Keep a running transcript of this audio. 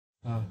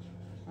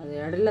அது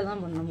இடையில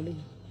தான் பண்ண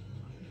முடியும்.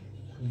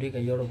 இப்படி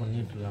கையோட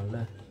பண்ணிட்டுருக்கலாம்ல.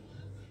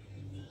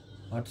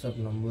 வாட்ஸ்அப்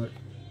நம்பர்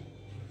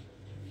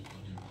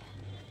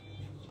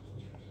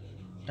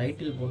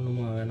டைட்டில்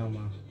போடணுமா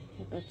வேணாமா?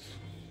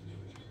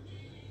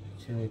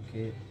 சரி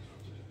ஓகே.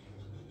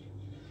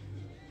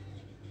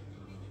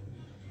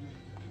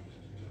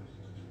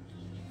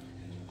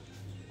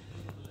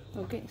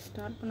 ஓகே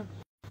ஸ்டார்ட் பண்ண.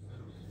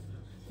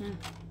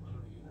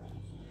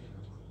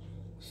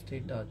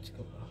 ஸ்ட்ரெயிட்டாக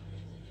வச்சுக்கப்பா.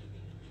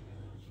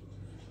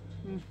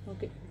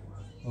 Okay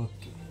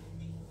okay.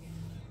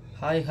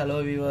 Hi hello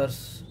viewers,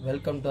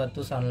 welcome to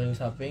அத்தூஸ் online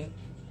shopping.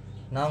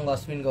 நான் உங்கள்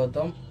அஸ்வின்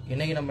கௌதம்.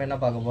 இன்றைக்கி நம்ம என்ன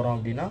பார்க்க போகிறோம்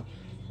அப்படின்னா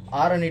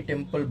ஆரணி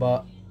டெம்பிள்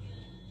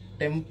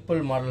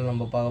மாடல்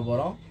நம்ம பார்க்க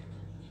போகிறோம்.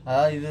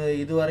 அதாவது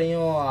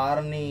இதுவரையும்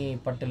ஆரணி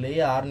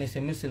பட்டுலேயே ஆரணி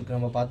செமி சில்க்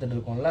நம்ம பார்த்துட்டு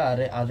இருக்கோம்ல,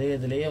 அதே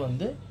இதுலேயே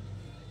வந்து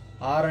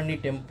ஆரணி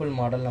டெம்பிள்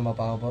மாடல் நம்ம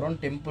பார்க்க போகிறோம்.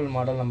 டெம்பிள்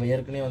மாடல் நம்ம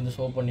ஏற்கனவே வந்து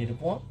ஷோ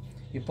பண்ணியிருப்போம்.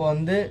 இப்போ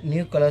வந்து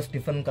நியூ கலர்ஸ்,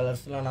 டிஃப்ரெண்ட்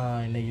கலர்ஸ்லாம்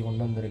நான் இன்றைக்கி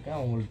கொண்டு வந்திருக்கேன்.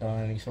 அவங்கள்ட்ட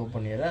இன்றைக்கி ஷோ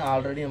பண்ணிடுறேன்.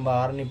 ஆல்ரெடி நம்ம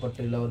ஆரணி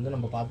பட்டில் வந்து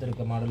நம்ம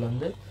பார்த்துருக்க மாடல்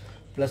வந்து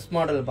ப்ளஸ்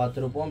மாடல்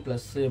பார்த்துருப்போம்.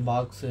 ப்ளஸ்ஸு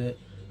பாக்ஸு,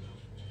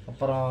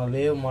 அப்புறம்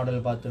வேவ்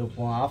மாடல்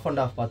பார்த்துருப்போம். ஆஃப்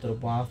அண்ட் ஆஃப்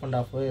பார்த்துருப்போம். Of and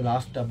half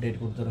last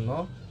update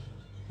கொடுத்துருந்தோம்.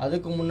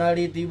 அதுக்கு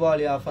முன்னாடி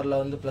தீபாவளி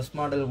ஆஃபரில் வந்து ப்ளஸ்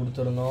மாடல்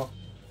கொடுத்துருந்தோம்.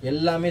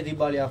 எல்லாமே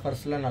தீபாவளி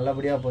ஆஃபர்ஸில்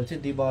நல்லபடியாக போச்சு.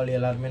 தீபாவளி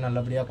எல்லாருமே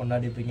நல்லபடியாக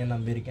கொண்டாடிப்பீங்கன்னு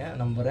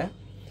நம்புகிறேன்.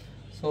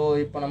 ஸோ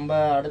இப்போ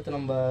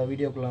நம்ம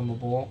வீடியோக்குள்ளே நம்ம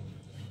போவோம்.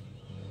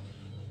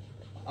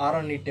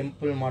 ஆரணி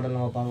டெம்பிள் மாடல்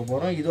நம்ம பார்க்க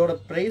போகிறோம். இதோட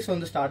ப்ரைஸ்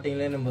வந்து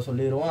ஸ்டார்டிங்லேயே நம்ம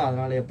சொல்லிடுவோம்.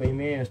 அதனால்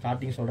எப்போயுமே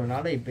ஸ்டார்டிங்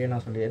சொல்கிறனால இப்போயே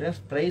நான் சொல்லிடுறேன்.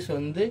 ப்ரைஸ்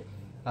வந்து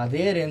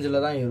அதே ரேஞ்சில்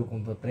தான் இருக்கும்.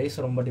 இப்போ ப்ரைஸ்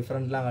ரொம்ப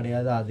டிஃப்ரெண்ட்லாம்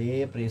கிடையாது. அதே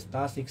ப்ரைஸ்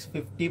தான்.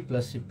 650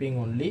 + ஷிப்பிங்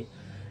ஒன்லி.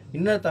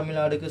 இன்னர்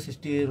தமிழ்நாடுக்கு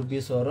 60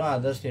 rupees வரும்.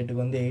 அதர்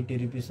ஸ்டேட்டுக்கு வந்து 80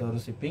 rupees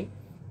வரும் ஷிப்பிங்.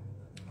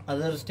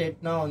 அதர்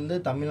ஸ்டேட்னால் வந்து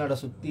தமிழ்நாடை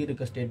சுற்றி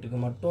இருக்க ஸ்டேட்டுக்கு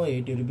மட்டும்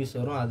 80 rupees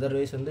வரும்.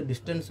 அதர்வைஸ் வந்து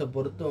டிஸ்டன்ஸை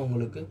பொறுத்து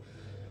உங்களுக்கு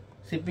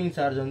ஷிப்பிங்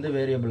சார்ஜ் வந்து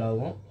வேரியபிள்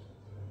ஆகும்.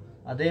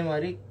 அதே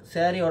மாதிரி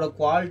சேரீயோட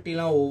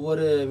குவாலிட்டிலாம்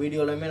ஒவ்வொரு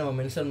வீடியோலையுமே நம்ம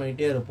மென்ஷன்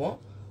பண்ணிகிட்டே இருப்போம்.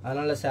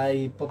 அதனால் சாரீ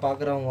இப்போ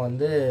பார்க்குறவங்க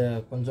வந்து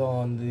கொஞ்சம்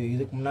வந்து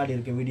இதுக்கு முன்னாடி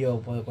இருக்க வீடியோ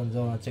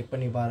கொஞ்சம் செக்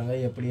பண்ணி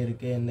பாருங்கள். எப்படி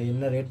இருக்குது,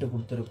 என்ன ரேட்டு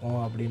கொடுத்துருக்கோம்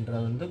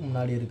அப்படின்றது வந்து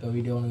முன்னாடி இருக்க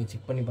வீடியோ நீங்கள்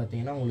செக் பண்ணி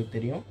பார்த்தீங்கன்னா உங்களுக்கு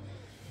தெரியும்.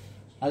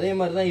 அதே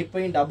மாதிரி தான்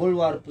இப்போயும் டபுள்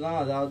வார்ப்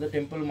தான். அதாவது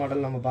டெம்பிள்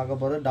மாடல் நம்ம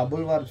பார்க்க போகிறது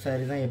டபுள் வார்ப்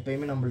சாரீ தான்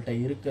எப்போயுமே நம்மள்ட்ட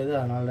இருக்குது.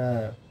 அதனால்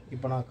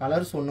இப்போ நான்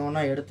கலர்ஸ்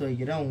ஒன்று எடுத்து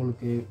வைக்கிறேன்.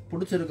 உங்களுக்கு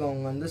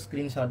பிடிச்சிருக்கவங்க வந்து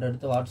ஸ்க்ரீன்ஷாட்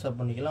எடுத்து வாட்ஸ்அப்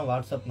பண்ணிக்கலாம்.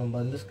 வாட்ஸ்அப்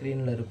நம்பர் வந்து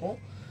ஸ்க்ரீனில் இருக்கும்.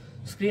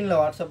 ஸ்க்ரீனில்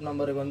வாட்ஸ்அப்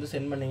நம்பருக்கு வந்து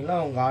சென்ட் பண்ணிங்கன்னா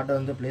அவங்க ஆர்டர்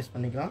வந்து ப்ளேஸ்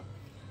பண்ணிக்கலாம்.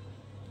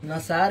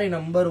 நான் சாரீ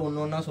நம்பர்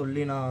ஒன்றா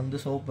சொல்லி நான்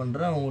வந்து ஷோ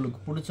பண்ணுறேன்.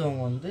 உங்களுக்கு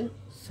பிடிச்சவங்க வந்து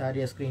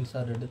சாரியை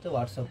ஸ்க்ரீன்ஷாட் எடுத்து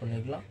வாட்ஸ்அப்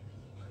பண்ணிக்கலாம்.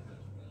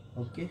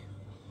 ஓகே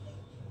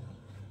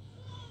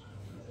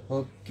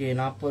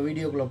நான் இப்போ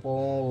வீடியோக்குள்ளே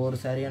போவோம். ஒரு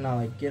சாரியாக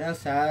நான் வைக்கிறேன்.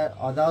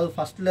 அதாவது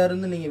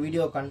ஃபஸ்ட்லேருந்து நீங்கள்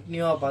வீடியோ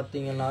கண்டினியூவாக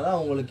பார்த்தீங்கன்னா தான்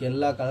உங்களுக்கு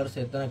எல்லா கலர்ஸ்,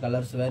 எத்தனை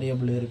கலர்ஸ்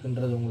வேரியபிள்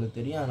இருக்குன்றது உங்களுக்கு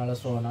தெரியும்.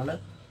 அதனால்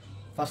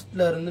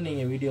ஃபஸ்ட்லேருந்து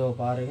நீங்கள் வீடியோவை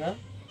பாருங்கள்.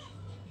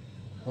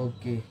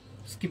 ஓகே,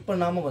 ஸ்கிப்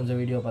பண்ணாமல் கொஞ்சம்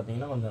வீடியோ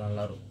பார்த்தீங்கன்னா கொஞ்சம்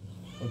நல்லாயிருக்கும்.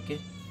 ஓகே,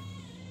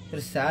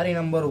 சரி. சாரீ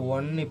நம்பர்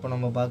 1 இப்போ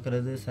நம்ம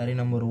பார்க்குறது. சாரீ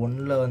நம்பர்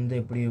 1ல் வந்து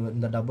எப்படி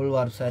இந்த டபுள்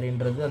வார்ப்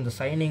சாரின்றது அந்த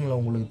சைனிங்கில்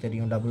உங்களுக்கு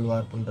தெரியும் டபுள்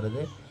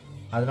வார்ப்புன்றது.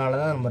 அதனால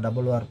தான் நம்ம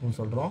டபுள்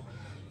வார்ப்புன்னு சொல்கிறோம்.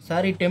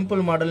 சாரீ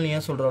டெம்பிள் மாடல்னு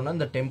ஏன் சொல்கிறோன்னா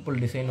இந்த டெம்பிள்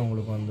டிசைன்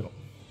உங்களுக்கு வந்துடும்.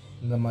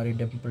 இந்த மாதிரி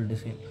டெம்பிள்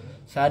டிசைன்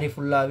சாரீ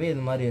ஃபுல்லாகவே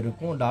இது மாதிரி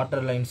இருக்கும்.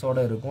 டாட்டர்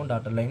லைன்ஸோடு இருக்கும்.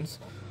 டாட்டர் லைன்ஸ்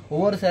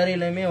ஒவ்வொரு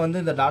சாரீலையுமே வந்து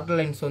இந்த டாட்டர்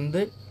லைன்ஸ்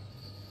வந்து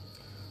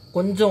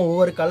கொஞ்சம்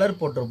ஒவ்வொரு கலர்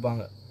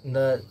போட்டிருப்பாங்க.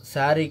 இந்த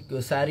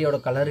சாரியோட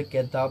கலருக்கு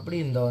ஏற்றாப்படி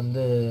இந்த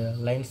வந்து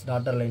லைன்ஸ்,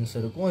 டாட்டர் லைன்ஸ்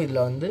இருக்கும்.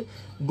 இதில் வந்து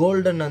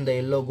கோல்டன் அந்த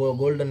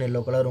கோல்டன்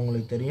எல்லோ கலர்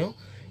உங்களுக்கு தெரியும்.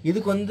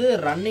 இதுக்கு வந்து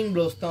ரன்னிங்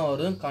ப்ளவுஸ் தான்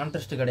வரும்.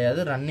 கான்ட்ராஸ்ட்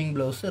கிடையாது. ரன்னிங்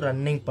ப்ளவுஸு,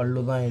 ரன்னிங்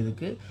பல்லு தான்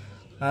இதுக்கு.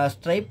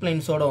 ஸ்ட்ரைப்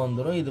லைன்ஸோடு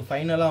வந்துடும். இது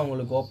ஃபைனலாக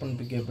உங்களுக்கு ஓப்பன்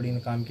பிக்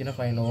எப்படின்னு காமிக்கிறேன்.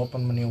 ஃபைனல்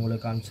ஓப்பன் பண்ணி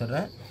உங்களுக்கு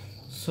காமிச்சிட்றேன்.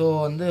 ஸோ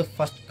வந்து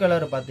ஃபஸ்ட்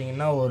கலர்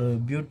பார்த்தீங்கன்னா ஒரு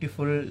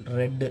பியூட்டிஃபுல்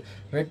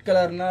ரெட்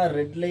கலர்னால்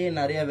ரெட்லேயே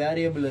நிறைய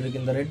வேரியபிள்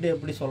இருக்குது. இந்த ரெட்டு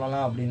எப்படி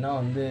சொல்லலாம் அப்படின்னா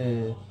வந்து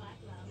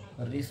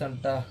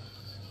ரீசண்டாக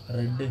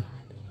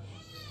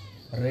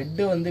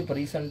ரெட்டு வந்து இப்போ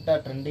ரீசெண்டாக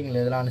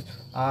ட்ரெண்டிங்கில் இதெல்லாம்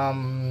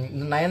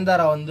இந்த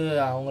நயன்தாரா வந்து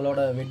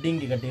அவங்களோட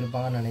வெட்டிங்க்கு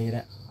கட்டியிருப்பாங்கன்னு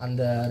நினைக்கிறேன்.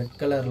 அந்த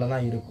ரெட் கலரில்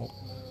தான் இருக்கும்.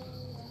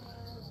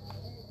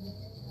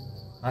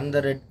 அந்த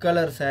ரெட்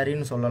கலர்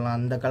சாரின்னு சொல்லலாம்.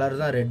 அந்த கலர்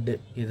தான் ரெட்டு.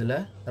 இதில்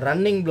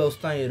ரன்னிங்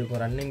ப்ளவுஸ் தான் இருக்கும்.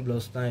 ரன்னிங்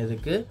ப்ளவுஸ் தான்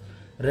இதுக்கு.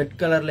 ரெட்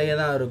கலர்லேயே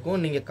தான் இருக்கும்.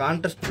 நீங்கள்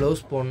கான்ட்ராஸ்ட்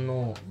ப்ளவுஸ்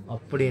போடணும்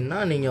அப்படின்னா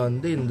நீங்கள்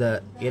வந்து இந்த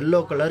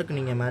எல்லோ கலருக்கு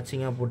நீங்கள்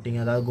மேட்சிங்காக போட்டிங்க,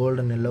 அதாவது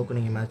கோல்டன் எல்லோவுக்கு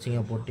நீங்கள்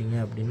மேட்சிங்காக போட்டிங்க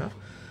அப்படின்னா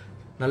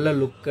நல்ல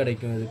லுக்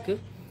கிடைக்கும். இதுக்கு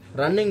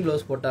ரன்னிங்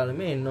ப்ளவுஸ்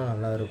போட்டாலுமே இன்னும்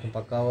நல்லா இருக்கும்,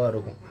 பக்காவாக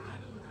இருக்கும்.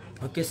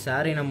 ஓகே,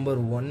 சாரீ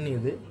நம்பர் 1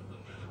 இது.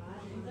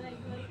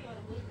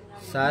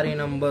 சாரீ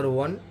நம்பர்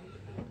 1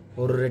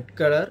 ஒரு ரெட்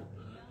கலர்.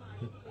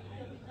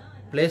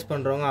 ப்ளேஸ்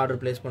பண்ணுறவங்க ஆர்டர்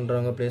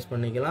ப்ளேஸ்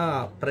பண்ணிக்கலாம்.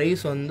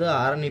 ப்ரைஸ் வந்து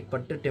ஆரணி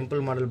பட்டு டெம்பிள்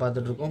மாடல்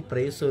பார்த்துட்ருக்கோம்.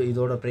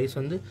 இதோட ப்ரைஸ்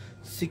வந்து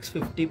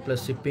 650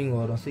 + ஷிப்பிங்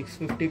வரும்.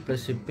 650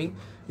 + ஷிப்பிங்.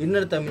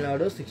 இன்னர்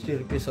தமிழ்நாடு 60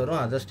 rupees வரும்.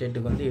 அதர்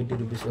ஸ்டேட்டுக்கு வந்து 80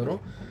 rupees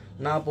வரும்.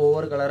 நான் இப்போ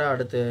ஒவ்வொரு கலராக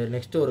அடுத்து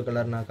நெக்ஸ்ட்டு ஒரு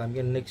கலர் நான்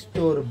காமிக்கிறேன்.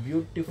 நெக்ஸ்ட்டு ஒரு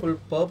பியூட்டிஃபுல்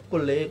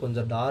பர்பிள்லேயே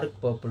கொஞ்சம் டார்க்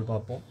பர்பிள்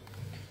பார்ப்போம்.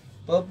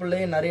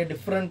 பர்பிள்லேயே நிறைய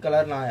டிஃப்ரெண்ட்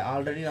கலர் நான்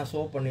ஆல்ரெடி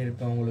ஷோ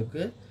பண்ணியிருப்பேன்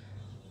உங்களுக்கு.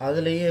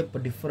 அதுலேயே இப்போ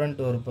டிஃப்ரெண்ட்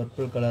ஒரு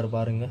பர்பிள் கலர்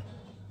பாருங்கள்,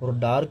 ஒரு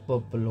டார்க்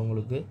பர்பிள்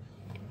உங்களுக்கு.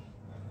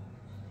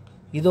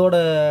 இதோட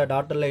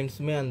டாட்டர்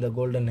லைன்ஸுமே அந்த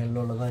கோல்டன்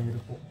எல்லோவில் தான்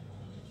இருக்கும்.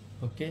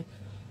 ஓகே,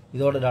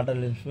 இதோட டாட்டர்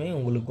லைன்ஸுமே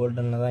உங்களுக்கு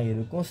கோல்டனில் தான்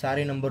இருக்கும்.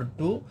 சாரீ நம்பர்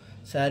 2.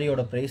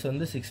 சாரியோட ப்ரைஸ்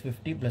வந்து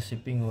 650 ப்ளஸ்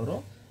ஷிப்பிங்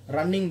வரும்.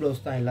 ரன்னிங்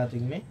ப்ளவுஸ் தான்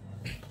எல்லாத்துக்குமே.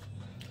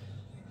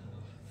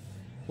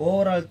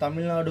 ஓவரால்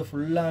தமிழ்நாடு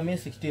ஃபுல்லாமே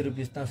 60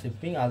 ருபீஸ் தான்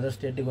ஷிப்பிங். அதர்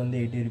ஸ்டேட்டுக்கு வந்து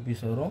 80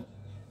 ருபீஸ் வரும்.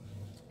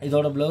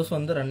 இதோட ப்ளவுஸ்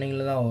வந்து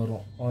ரன்னிங்கில் தான்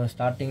வரும்.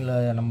 ஸ்டார்டிங்கில்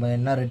நம்ம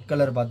என்ன ரெட்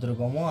கலர்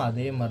பார்த்துருக்கோமோ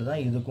அதே மாதிரி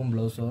தான் இதுக்கும்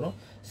ப்ளவுஸ் வரும்.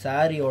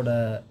 சாரியோட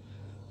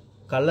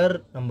கலர்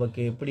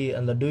நமக்கு எப்படி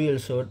அந்த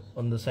டூயல் ஷர்ட்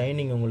அந்த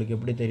ஷைனிங் உங்களுக்கு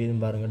எப்படி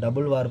தெரியுதுன்னு பாருங்கள்.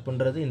 டபுள்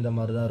வார்ப்புன்றது இந்த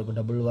மாதிரி தான் இருக்கும்.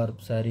 டபுள்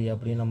வார்ப் சாரீ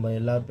அப்படின்னு நம்ம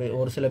எல்லாரும்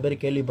ஒரு சில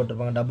பேர்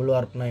கேள்விப்பட்டிருப்பாங்க. டபுள்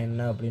வார்ப்னா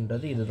என்ன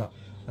அப்படின்றது இதுதான்.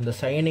 அந்த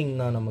ஷைனிங்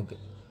தான் நமக்கு.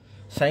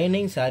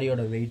 ஷைனிங்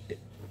சாரியோட வெயிட்டு.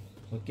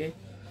 ஓகே,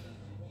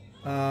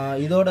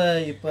 இதோட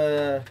இப்போ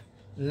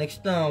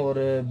நெக்ஸ்ட் நான்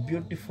ஒரு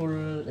பியூட்டிஃபுல்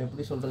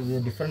எப்படி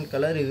சொல்கிறது டிஃப்ரெண்ட்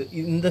கலர்.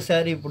 இந்த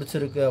சாரீ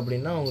பிடிச்சிருக்கு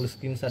அப்படின்னா உங்களுக்கு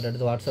ஸ்க்ரீன்ஷாட்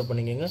எடுத்து வாட்ஸ்அப்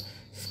பண்ணிக்கோங்க.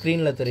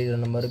 ஸ்க்ரீனில் தெரியுற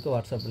நம்பருக்கு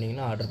வாட்ஸ்அப்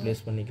பண்ணிங்கன்னா ஆர்டர்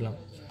ப்ளேஸ் பண்ணிக்கலாம்.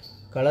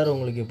 கலர்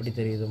உங்களுக்கு எப்படி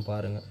தெரியுதுன்னு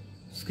பாருங்கள்.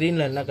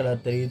 ஸ்க்ரீனில் என்ன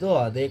கலர் தெரியுதோ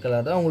அதே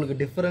கலர் தான். உங்களுக்கு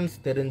டிஃப்ரென்ஸ்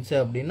தெரிஞ்சு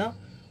அப்படின்னா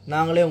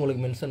நாங்களே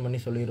உங்களுக்கு மென்ஷன்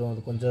பண்ணி சொல்லிடுவோம்.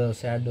 அது கொஞ்சம்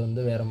ஷேட்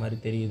வந்து வேறு மாதிரி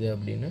தெரியுது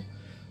அப்படின்னு.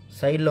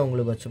 சைடில்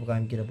உங்களுக்கு வச்சு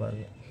காமிக்கிற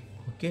பாருங்கள்.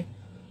 Okay,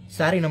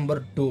 sari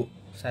number 2.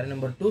 Sari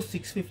number 2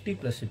 650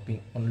 plus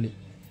shipping only.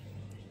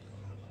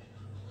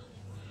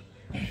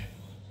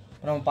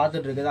 நம்ம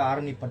பார்த்துட்டு இருக்கிறது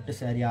ஆரணி பட்டு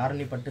சாரீ.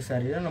 ஆரணி பட்டு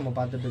சாரியில் நம்ம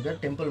பார்த்துட்டு இருக்க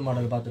டெம்பிள்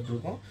மாடல்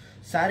பார்த்துட்ருக்கோம்.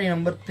 சாரீ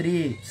நம்பர் 3.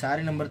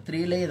 சாரீ நம்பர்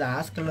 3லே இது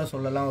ஆஷ் கலர்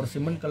சொல்லலாம், ஒரு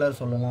சிமெண்ட் கலர்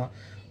சொல்லலாம்.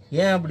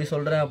 ஏன் அப்படி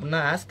சொல்கிறேன்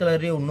அப்படின்னா ஆஷ்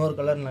கலர்லேயே இன்னொரு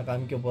கலர் நான்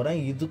காமிக்க போகிறேன்.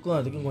 இதுக்கும்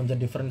அதுக்கும்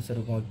கொஞ்சம் டிஃப்ரென்ஸ்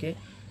இருக்கும். ஓகே,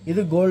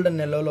 இது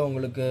கோல்டன் எல்லோவில்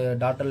உங்களுக்கு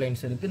டாட்டர்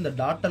லைன்ஸ் இருக்குது. இந்த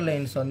டாட்டர்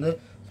லைன்ஸ் வந்து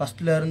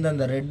ஃபஸ்ட்டில் இருந்து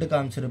அந்த ரெட்டு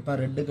காமிச்சிருப்பேன்,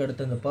 ரெட்டுக்கு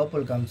அடுத்து அந்த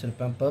பர்பிள்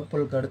காமிச்சிருப்பேன்,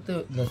 பர்பிளுக்கு அடுத்து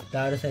இந்த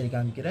தேர்டு சாரீ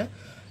காமிக்கிறேன்.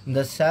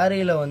 இந்த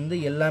சாரியில் வந்து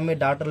எல்லாமே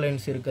டாட்டர்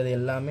லைன்ஸ் இருக்குது.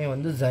 எல்லாமே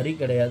வந்து ஜரி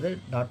கிடையாது.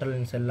 டாட்டர்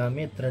லைன்ஸ்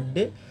எல்லாமே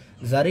த்ரெட்டு.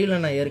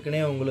 ஜரியில் நான்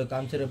ஏற்கனவே உங்களுக்கு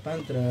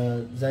காமிச்சிருப்பேன்.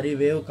 ஜரி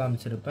வேவ்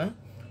காமிச்சிருப்பேன்.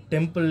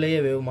 டெம்பிள்லேயே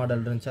வேவ்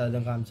மாடல் இருந்துச்சு,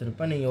 அதுதான்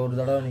காமிச்சிருப்பேன். நீங்கள் ஒரு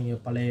தடவை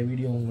நீங்கள் பழைய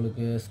வீடியோ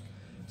உங்களுக்கு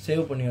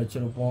சேவ் பண்ணி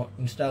வச்சுருப்போம்.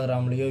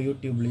 இன்ஸ்டாகிராம்லேயோ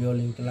யூடியூப்லேயோ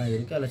லிங்க்லாம்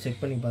இருக்குது. அதில்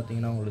செக் பண்ணி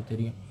பார்த்தீங்கன்னா உங்களுக்கு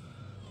தெரியும்.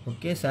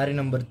 ஓகே, சாரீ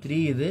நம்பர்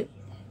 3 இது.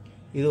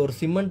 இது ஒரு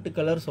சிமெண்ட்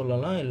கலர்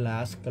சொல்லலாம், இல்லை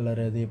ஆஷ் கலர்.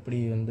 அது எப்படி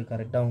வந்து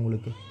கரெக்டாக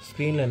உங்களுக்கு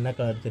ஸ்க்ரீனில் என்ன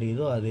கலர்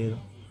தெரியுதோ அதே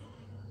தான்.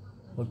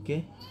 ஓகே,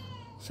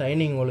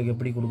 ஷைனிங் உங்களுக்கு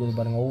எப்படி கொடுக்குது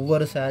பாருங்கள்.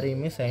 ஒவ்வொரு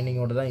சாரியுமே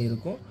ஷைனிங்கோடு தான்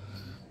இருக்கும்.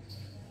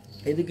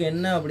 இதுக்கு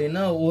என்ன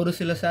அப்படின்னா ஒரு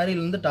சில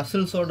சாரியில் வந்து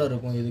டசில்ஸோடு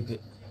இருக்கும் இதுக்கு.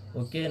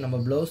 ஓகே, நம்ம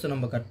ப்ளவுஸை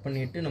நம்ம கட்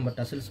பண்ணிவிட்டு நம்ம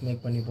டசில்ஸ்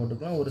மேக் பண்ணி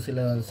போட்டுக்கலாம். ஒரு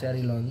சில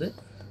சாரியில் வந்து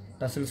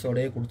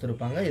டசில்ஸோடையே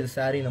கொடுத்துருப்பாங்க. இது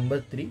சாரீ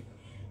நம்பர் 3.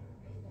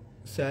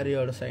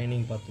 சாரியோட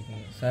ஷைனிங்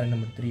பார்த்துக்கோங்க. சாரீ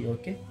நம்பர் 3.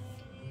 ஓகே,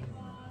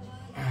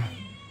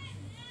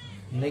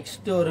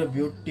 நெக்ஸ்ட் ஒரு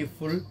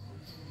பியூட்டிஃபுல்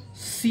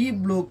சீ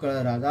ப்ளூ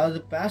கலர். அதாவது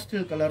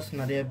பேஸ்டல் கலர்ஸ்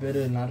நிறைய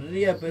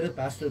பேர்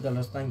பேஸ்டல்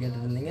கலர்ஸ் தான்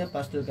கேட்டுருந்தீங்க.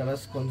 பேஸ்டல்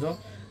கலர்ஸ் கொஞ்சம்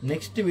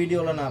நெக்ஸ்ட்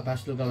வீடியோவில் நான்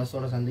பேஸ்டல்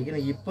கலர்ஸோடு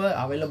சந்திக்கிறேன். இப்போ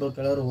அவைலபிள்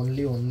கலர்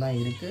ஒன்லி ஒன்று தான்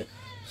இருக்குது.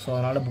 ஸோ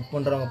அதனால் புக்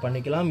பண்ணுறவங்க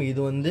பண்ணிக்கலாம்.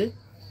 இது வந்து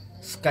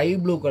ஸ்கை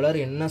ப்ளூ கலர்.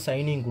 என்ன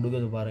ஷைனிங்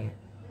கொடுக்குது பாருங்கள்.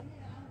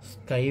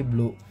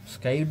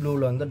 ஸ்கை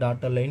ப்ளூவில் வந்து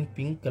டாட்டர் லைன்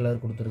பிங்க்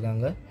கலர்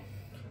கொடுத்துருக்காங்க.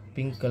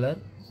 பிங்க் கலர்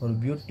ஒரு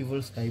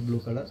பியூட்டிஃபுல் ஸ்கை ப்ளூ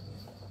கலர்.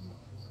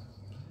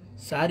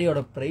 சாரியோட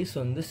ப்ரைஸ்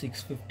வந்து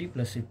 650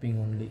 plus shipping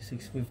only.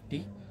 650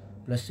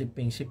 plus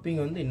shipping. Shipping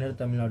வந்து இன்னர்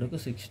தமிழ்நாடுக்கு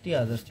 60,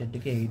 அதர்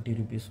ஸ்டேட்டுக்கு 80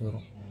 ருபீஸ்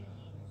வரும்.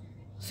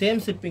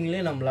 சேம்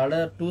ஷிப்பிங்லேயே நம்மளால்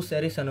 2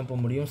 sarees அனுப்ப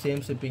முடியும்.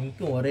 சேம்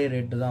ஷிப்பிங்க்கு ஒரே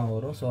ரேட்டு தான்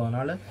வரும். ஸோ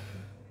அதனால்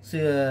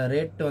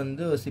ரேட்டு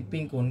வந்து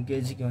ஷிப்பிங்க்கு 1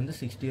 kgக்கு வந்து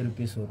 60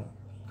 ருபீஸ் வரும்.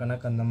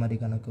 கணக்கு அந்த மாதிரி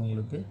கணக்கு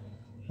உங்களுக்கு.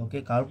 ஓகே,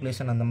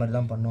 கால்குலேஷன் அந்த மாதிரி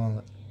தான் பண்ணுவாங்க.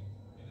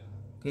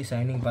 ஓகே,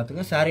 ஷைனிங்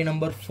பார்த்துங்க. Sari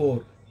number 4.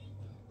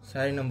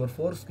 Sari number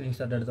 4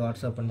 screenshot எடுத்து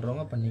வாட்ஸ்அப்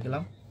பண்ணுறவங்க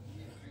பண்ணிக்கலாம்.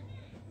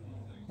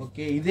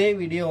 ஓகே, இதே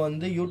வீடியோ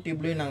வந்து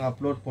யூடியூப்லேயும் நாங்கள்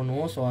அப்லோட்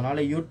பண்ணுவோம். ஸோ அதனால்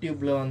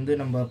யூடியூப்பில் வந்து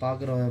நம்ம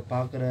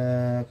பார்க்குற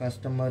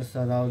கஸ்டமர்ஸ்,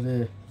 அதாவது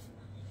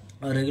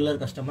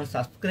ரெகுலர் கஸ்டமர்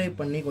சப்ஸ்கிரைப்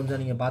பண்ணி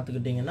கொஞ்சம் நீங்கள்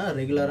பார்த்துக்கிட்டிங்கன்னா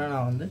ரெகுலராக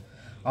நான் வந்து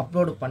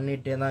அப்லோடு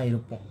பண்ணிகிட்டே தான்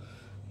இருப்போம்.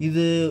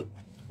 இது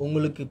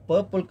உங்களுக்கு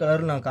பர்பிள்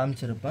கலர் நான்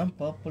காமிச்சிருப்பேன்.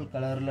 பர்பிள்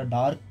கலரில்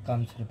டார்க்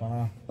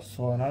காமிச்சிருப்பேனா.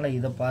 ஸோ அதனால்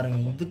இதை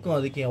பாருங்கள். இதுக்கும்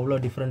அதுக்கும் எவ்வளோ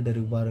டிஃப்ரெண்ட்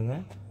இருக்குது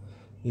பாருங்கள்.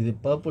 இது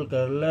பர்பிள்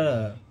கலரில்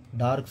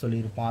டார்க்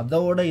சொல்லியிருப்போம்.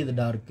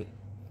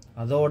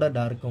 அதோட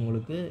டார்க்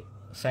உங்களுக்கு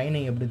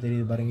ஷைனிங் எப்படி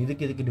தெரியுது பாருங்கள்.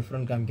 இதுக்கு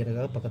டிஃப்ரெண்ட்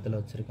காமிக்கிறதுக்காக பக்கத்தில்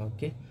வச்சுருக்கேன்.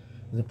 ஓகே,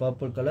 இது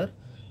பர்பிள் கலர்.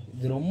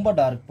 இது ரொம்ப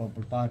டார்க்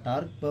பர்பிள்.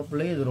 டார்க்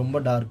பர்பிளே இது ரொம்ப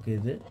டார்க்.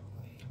 இது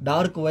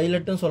டார்க்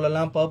வைலட்டும்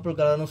சொல்லலாம், பர்பிள்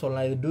கலர்னு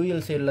சொல்லலாம். இது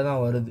டூயல் சைடில்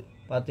தான் வருது.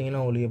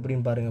 பார்த்தீங்கன்னா உங்களுக்கு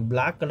எப்படின்னு பாருங்கள்.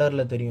 பிளாக்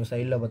கலரில் தெரியும்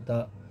சைடில் பார்த்தா.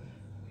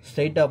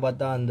 ஸ்ட்ரைட்டாக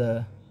பார்த்தா அந்த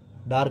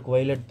டார்க்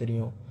வைலட்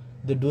தெரியும்.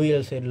 இது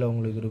டூயல் சைடில்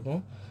உங்களுக்கு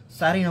இருக்கும்.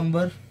 சாரீ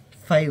நம்பர்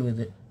 5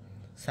 இது.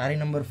 சாரீ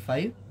நம்பர்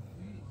 5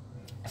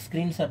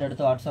 ஸ்க்ரீன்ஷாட்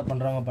எடுத்து வாட்ஸ்அப்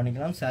பண்ணுறவங்க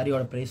பண்ணிக்கலாம்.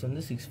 சாரியோட ப்ரைஸ்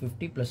வந்து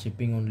 650 ப்ளஸ்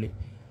ஷிப்பிங் ஒன்லி.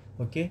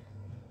 ஓகே,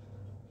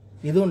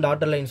 இதுவும்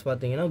டாட்டர் லைன்ஸ்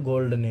பார்த்தீங்கன்னா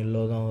கோல்டன்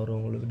எல்லோ தான் வரும்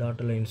உங்களுக்கு.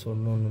 டாட்டர் லைன்ஸ்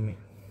ஒன்றுமே.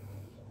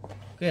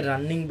 ஓகே,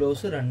 ரன்னிங்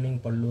ப்ளவுஸு, ரன்னிங்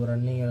பல்லு.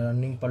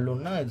 ரன்னிங்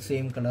பல்லுன்னா இது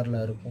சேம் கலரில்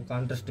இருக்கும்,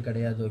 கான்ட்ராஸ்ட்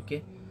கிடையாது. ஓகே,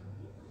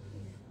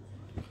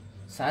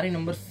 சாரீ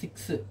நம்பர்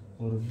 6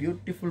 ஒரு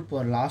பியூட்டிஃபுல்.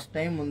 இப்போ லாஸ்ட்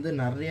டைம் வந்து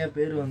நிறைய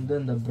பேர் வந்து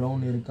அந்த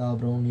ப்ரௌன்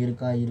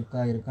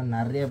இருக்கா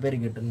நிறைய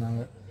பேர்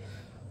கேட்டிருந்தாங்க.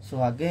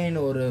 ஸோ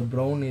அகெயின் ஒரு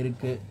ப்ரௌன்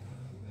இருக்குது,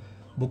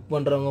 புக்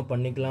பண்ணுறவங்க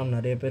பண்ணிக்கலாம்.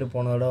 நிறைய பேர்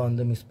போன தடவை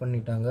வந்து மிஸ்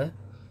பண்ணிட்டாங்க.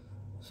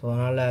 ஸோ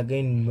அதனால்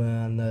அகெயின்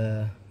அந்த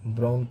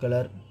ப்ரௌன்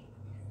கலர்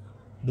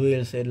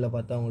டூயல் சைடில்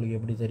பார்த்தா உங்களுக்கு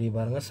எப்படி தெரியும்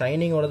பாருங்கள்.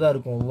 சைனிங்கோடு தான்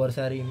இருக்கும் ஒவ்வொரு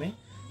சாரியுமே.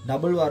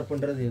 டபுள்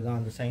வார்ப்புன்றது இதுதான்,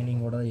 அந்த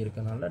சைனிங்கோடு தான்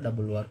இருக்கனால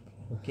டபுள் வார்ப்.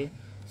 ஓகே,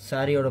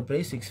 சாரியோட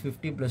ப்ரைஸ்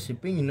 650 +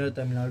 ஷிப்பிங். இன்னொரு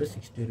தமிழ்நாடு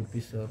 60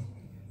 rupees வரும்.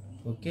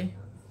 Okay,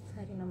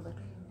 sorry number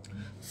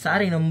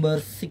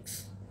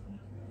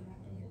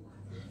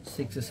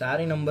 6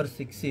 sorry number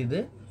 6 இது.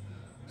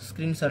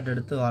 ஸ்க்ரீன்ஷாட்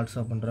எடுத்து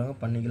வாட்ஸ்அப் பண்ணுறாங்க,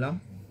 பண்ணிக்கலாம்.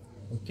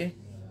 ஓகே,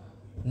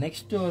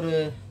 நெக்ஸ்ட் ஒரு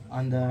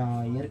அந்த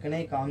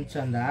ஏற்கனவே காமிச்ச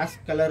அந்த ஆஷ்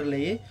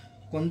கலர்லேயே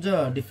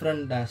கொஞ்சம்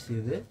டிஃப்ரெண்ட் ஆஷ்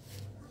இது.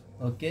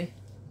 ஓகே,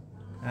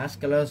 ஆஷ்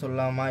கலர்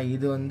சொல்லாமா,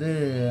 இது வந்து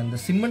அந்த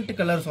சிமெண்ட்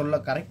கலர்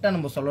கரெக்டாக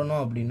நம்ம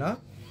சொல்லணும் அப்படின்னா,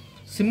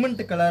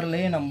 சிமெண்ட்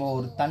கலர்லேயே நம்ம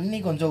ஒரு தண்ணி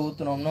கொஞ்சம்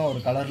ஊற்றினோம்னா ஒரு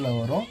கலரில்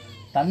வரும்,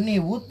 தண்ணி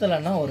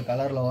ஊற்றலைன்னா ஒரு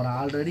கலரில் வரும்.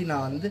 ஆல்ரெடி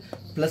நான் வந்து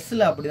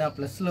ப்ளஸில் அப்படி தான்,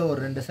 ப்ளஸில் ஒரு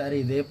 2 சாரி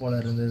இதே போல்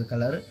இருந்தது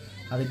கலர்.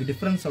 அதுக்கு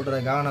டிஃப்ரென்ஸ்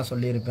சொல்கிறதுக்காக நான்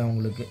சொல்லியிருப்பேன்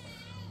உங்களுக்கு.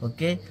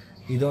 ஓகே,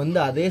 இது வந்து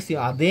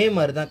அதே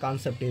மாதிரி தான்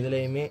கான்செப்ட்.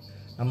 இதுலேயுமே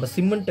நம்ம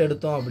சிமெண்ட்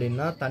எடுத்தோம்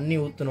அப்படின்னா தண்ணி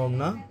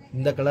ஊற்றினோம்னா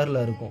இந்த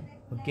கலரில் இருக்கும்.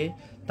 ஓகே,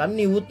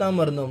 தண்ணி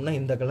ஊற்றாமல் இருந்தோம்னா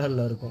இந்த கலரில்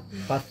இருக்கும்.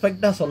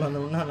 பர்ஃபெக்டாக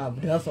சொல்லணும்னா நான்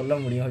அப்படி தான் சொல்ல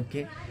முடியும்.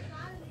 ஓகே,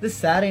 இது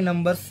சாரீ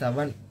நம்பர்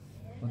 7.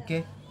 ஓகே,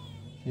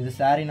 இது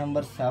சாரீ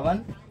நம்பர் 7.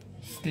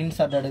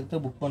 ஸ்க்ரீன்ஷாட்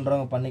எடுத்து புக்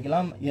பண்ணுறவங்க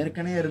பண்ணிக்கலாம்.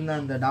 ஏற்கனவே இருந்த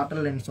அந்த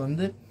டாட்டர் லென்ஸ்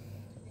வந்து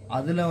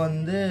அதில்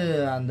வந்து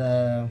அந்த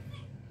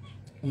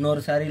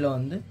இன்னொரு சாரியில்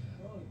வந்து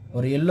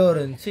ஒரு எல்லோ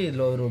இருந்துச்சு,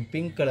 இதில் ஒரு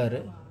pink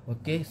colour.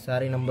 Okay,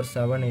 sari number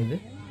 7 இது.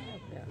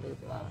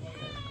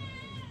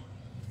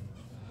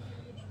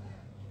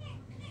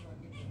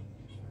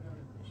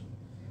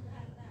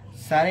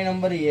 சாரீ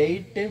நம்பர்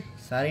 8.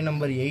 சாரீ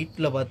நம்பர்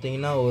 8ல்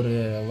பார்த்தீங்கன்னா ஒரு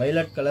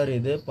வைலட் கலர்,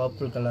 இது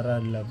பர்பிள்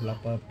கலராக இல்லை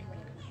பிளாப்பா.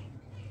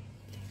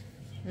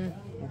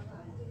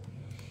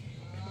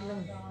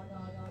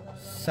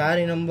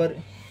 சாரீ நம்பர்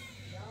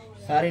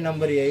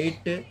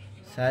 8.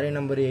 சாரீ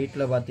நம்பர்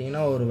 8ல்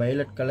பார்த்தீங்கன்னா ஒரு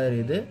வைலட் கலர்,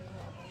 இது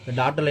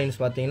டாட்டர் லைன்ஸ்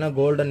பார்த்தீங்கன்னா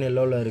கோல்டன்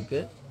எல்லோவில்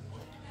இருக்குது.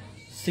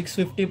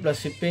 650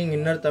 + shipping.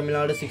 Inner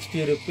Tamil Nadu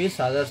 60 rupees,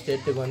 other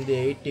ஸ்டேட்டுக்கு வந்து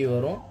 80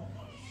 வரும்.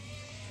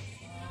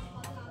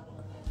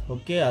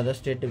 ஓகே, அதர்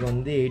ஸ்டேட்டுக்கு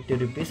வந்து 80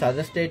 rupees.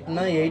 அதர்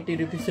ஸ்டேட்னா 80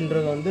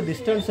 rupeesன்றது வந்து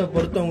டிஸ்டன்ஸை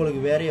பொறுத்து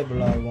உங்களுக்கு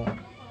வேரியபிள் ஆகும்.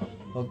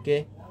 ஓகே,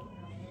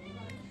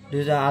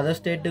 அதர்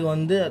ஸ்டேட்டுக்கு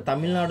வந்து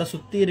தமிழ்நாடை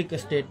சுற்றி இருக்க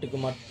ஸ்டேட்டுக்கு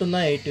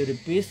மட்டும்தான் 80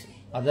 rupees.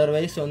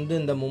 அதர்வைஸ் வந்து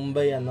இந்த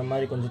மும்பை அந்த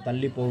மாதிரி கொஞ்சம்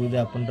தள்ளி போகுது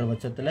அப்படின்ற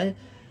பட்சத்தில்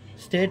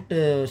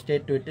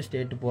ஸ்டேட் விட்டு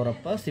ஸ்டேட்டு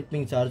போகிறப்ப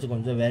ஷிப்பிங் சார்ஜ்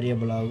கொஞ்சம்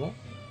வேரியபிள் ஆகும்.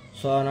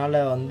 ஸோ அதனால்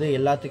வந்து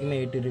எல்லாத்துக்குமே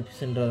 80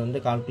 rupeesன்றது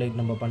வந்து கால்குலேட்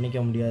நம்ம பண்ணிக்க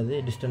முடியாது.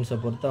 டிஸ்டன்ஸை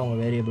பொறுத்து அவங்க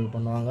வேரியபிள்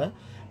பண்ணுவாங்க.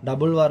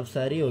 Double warp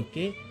sari.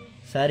 ஓகே,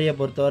 சாரியை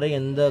பொறுத்தவரை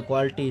எந்த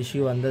குவாலிட்டி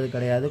இஷ்யூ வந்தது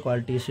கிடையாது,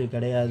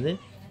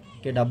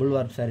 ஓகே, டபுள்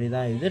வார்ப் சாரீ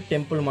தான் இது.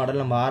 டெம்பிள் மாடல்,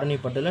 நம்ம ஆரணி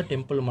பட்டில்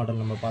டெம்பிள்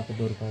மாடல் நம்ம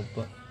பார்த்துட்டு இருக்கோம்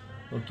இப்போ.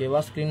 ஓகேவா,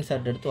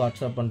 ஸ்க்ரீன்ஷாட் எடுத்து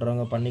வாட்ஸ்அப்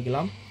பண்ணுறவங்க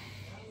பண்ணிக்கலாம்.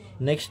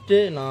 நெக்ஸ்ட்டு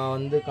நான்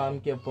வந்து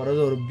காமிக்க போகிறது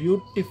ஒரு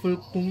பியூட்டிஃபுல்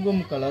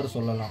குங்குமம் கலர்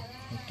சொல்லலாம்.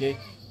 ஓகே,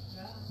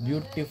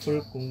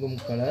 பியூட்டிஃபுல்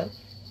குங்குமம் கலர்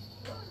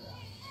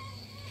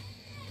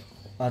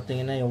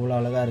பார்த்தீங்கன்னா எவ்வளோ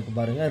அழகாக இருக்குது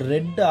பாருங்கள்.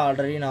 ரெட்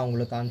ஆல்ரெடி நான்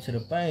உங்களுக்கு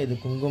காமிச்சிருப்பேன், இது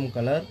குங்குமம்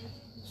கலர்.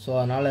 ஸோ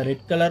அதனால்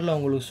ரெட் கலரில்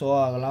உங்களுக்கு ஷோ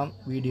ஆகலாம்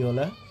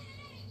வீடியோவில்.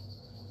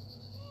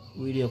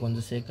 வீடியோ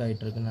கொஞ்சம் சேக்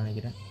ஆகிட்டுருக்குன்னு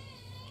நினைக்கிறேன்.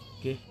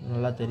 ஓகே,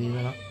 நல்லா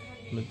தெரியுதுண்ணா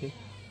உங்களுக்கு.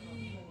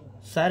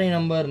 சாரீ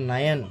நம்பர்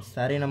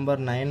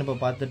 9 இப்போ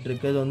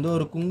பார்த்துட்ருக்குது வந்து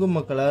ஒரு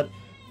குங்கும கலர்.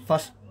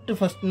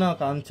 ஃபஸ்ட்டு நான்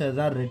காமிச்சது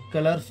தான் ரெட்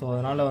கலர். ஸோ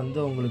அதனால் வந்து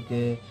உங்களுக்கு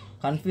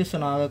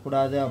கன்ஃபியூஷன்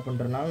ஆகக்கூடாது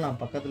அப்படின்றனால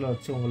நான் பக்கத்தில்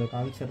வச்சு உங்களுக்கு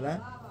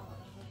காமிச்சிடுறேன்.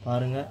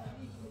 பாருங்கள்,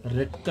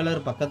 ரெட்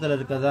கலர் பக்கத்தில்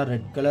இருக்கிறதா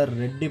ரெட் கலர்.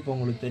 ரெட் இப்போ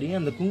உங்களுக்கு தெரியும்,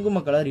 அந்த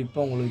குங்கும கலர்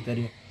இப்போ உங்களுக்கு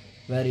தெரியும்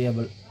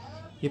வேரியபிள்.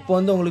 இப்போ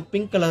வந்து உங்களுக்கு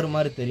பிங்க் கலர்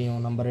மாதிரி தெரியும்,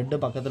 நம்ம ரெட்டு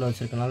பக்கத்தில்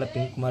வச்சுருக்கனால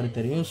பிங்க் மாதிரி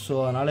தெரியும். ஸோ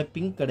அதனால்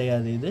பிங்க்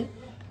கிடையாது, இது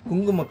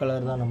குங்கும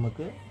கலர் தான்.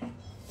 நமக்கு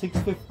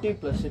 650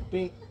 +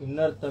 ஷிப்பிங்.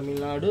 இன்னர்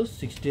தமிழ்நாடு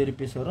 60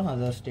 rupees வரும்,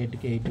 அதர்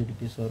ஸ்டேட்டுக்கு 80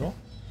 rupees வரும்.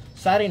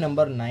 சாரீ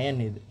நம்பர்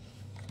 9 இது.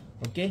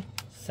 Okay,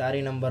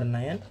 sari number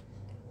 9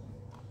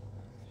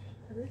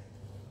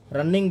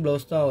 running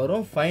blouse தான்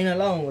வரும்.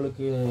 ஃபைனலாக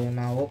உங்களுக்கு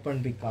நான்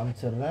ஓப்பன் பிக்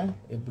காமிச்சிடுறேன்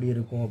எப்படி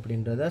இருக்கும்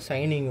அப்படின்றத.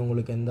 ஷைனிங்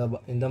உங்களுக்கு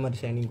எந்த மாதிரி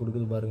ஷைனிங்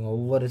கொடுக்குது பாருங்கள்.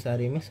 ஒவ்வொரு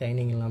சாரியுமே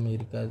ஷைனிங் இல்லாமல்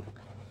இருக்காது.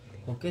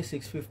 Okay,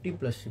 650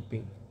 +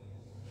 shipping.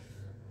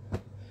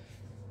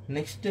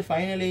 Next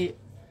finally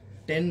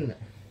 10.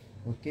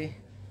 Okay,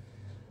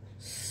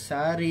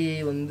 sorry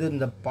வந்து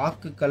இந்த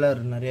பாக்கு கலர்,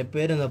 நிறைய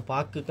பேர் இந்த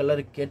பாக்கு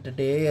கலர்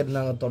கேட்டுகிட்டே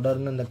இருந்தாங்க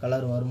தொடர்ந்து. இந்த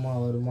கலர்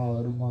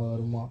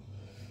வருமா.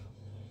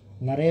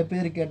 நிறைய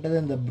பேர் கேட்டது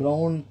இந்த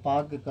ப்ரௌன்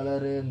பாக்கு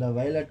கலரு, இந்த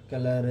வைலட்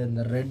கலரு,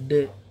 இந்த ரெட்டு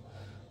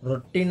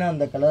ரொட்டீனாக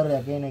அந்த கலர்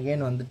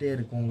அகைன் வந்துகிட்டே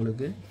இருக்கும்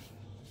உங்களுக்கு.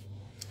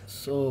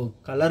 ஸோ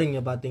கலர்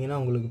இங்கே பார்த்தீங்கன்னா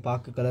உங்களுக்கு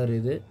பாக்கு கலர்.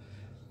 இது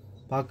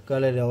பார்க்க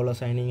கலர் எவ்வளோ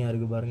ஷைனிங்காக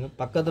இருக்குது பாருங்கள்.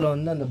 பக்கத்தில்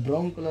வந்து அந்த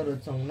ப்ரௌன் கலர்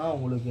வச்சோம்னா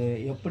உங்களுக்கு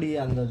எப்படி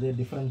அந்த இது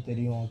டிஃப்ரெண்ட்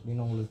தெரியும்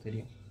அப்படின்னு உங்களுக்கு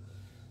தெரியும்.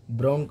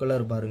 ப்ரௌன்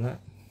கலர் பாருங்கள்,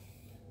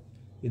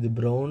 இது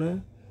ப்ரௌனு,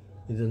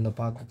 இது இந்த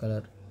பாக்கு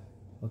கலர்.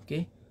 ஓகே,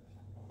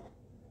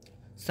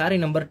 சாரி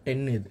நம்பர்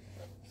 10 இது.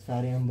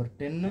 சாரி நம்பர்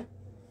 10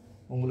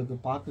 உங்களுக்கு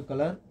பாக்கு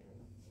கலர்.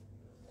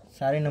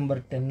 சாரி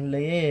நம்பர்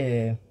 10லேயே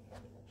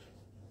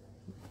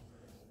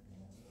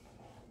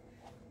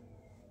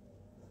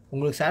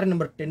உங்களுக்கு சாரி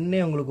நம்பர் 10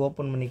 உங்களுக்கு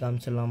ஓப்பன் பண்ணி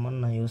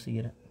காமிச்சிடலாமான்னு நான்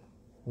யோசிக்கிறேன்.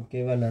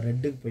 ஓகேவா, இல்லை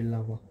ரெட்டுக்கு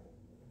போயிடலாமா?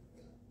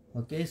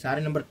 ஓகே,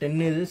 சாரி நம்பர்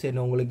 10 இது. சரி,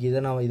 உங்களுக்கு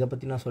இதை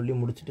பற்றி நான் சொல்லி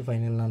முடிச்சுட்டு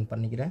ஃபைனல் நான்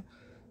பண்ணிக்கிறேன்.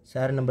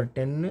 Sorry number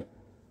 10.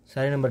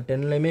 Sorry number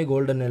 10லேயுமே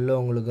golden yellow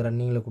உங்களுக்கு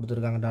ரன்னிங்கில்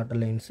கொடுத்துருக்காங்க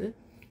டாட்டர் லைன்ஸு.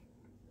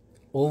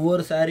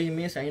 ஒவ்வொரு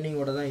சாரியுமே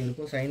ஷைனிங்கோட தான்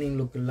இருக்கும், ஷைனிங்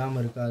லுக்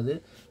இல்லாமல் இருக்காது.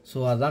 ஸோ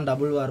அதான்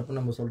டபுள் வார்ப்பு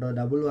நம்ம சொல்கிறோம்.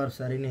 டபுள் வார்ப்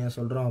சாரின்னு ஏன்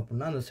சொல்கிறோம்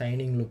அப்படின்னா அந்த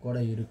ஷைனிங்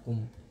லுக்கோடு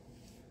இருக்கும்.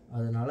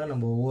 அதனால்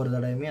நம்ம ஒவ்வொரு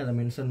தடவையுமே அதை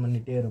மென்ஷன்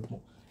பண்ணிகிட்டே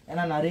இருப்போம்.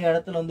 ஏன்னா நிறைய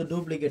இடத்துல வந்து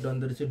டூப்ளிகேட்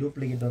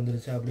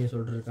வந்துருச்சு அப்படின்னு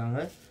சொல்லிட்டுருக்காங்க.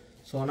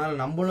 ஸோ அதனால்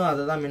நம்மளும்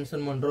அதை தான்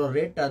மென்ஷன் பண்ணுறோம்.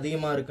 ரேட்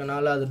அதிகமாக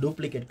இருக்கனால அது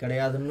டூப்ளிகேட்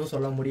கிடையாதுன்னு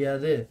சொல்ல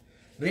முடியாது,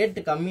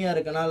 ரேட்டு கம்மியாக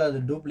இருக்கனால அது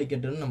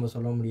டூப்ளிகேட்டுன்னு நம்ம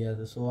சொல்ல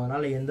முடியாது. ஸோ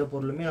அதனால் எந்த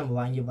பொருளுமே நம்ம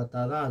வாங்கி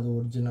பார்த்தா தான் அது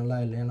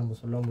ஒரிஜினலாக இல்லையா நம்ம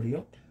சொல்ல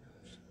முடியும்.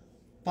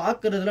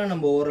 பார்க்குறதுல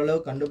நம்ம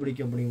ஓரளவு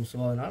கண்டுபிடிக்க முடியும். ஸோ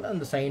அதனால்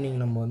அந்த ஷைனிங்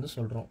நம்ம வந்து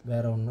சொல்கிறோம்,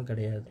 வேறு ஒன்றும்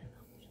கிடையாது.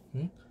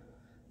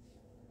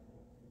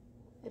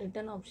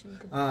 ரிட்டர்ன் ஆப்ஷன்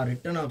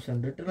ரிட்டர்ன்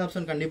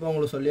ஆப்ஷன் கண்டிப்பாக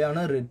உங்களுக்கு சொல்லி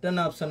ஆனால் ரிட்டர்ன்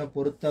ஆப்ஷனை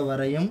பொறுத்த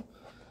வரையும்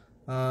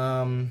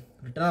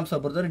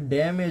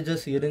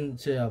டேமேஜஸ்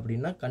இருந்துச்சு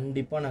அப்படின்னா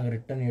கண்டிப்பாக நாங்கள்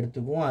ரிட்டர்ன்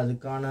எடுத்துக்குவோம்.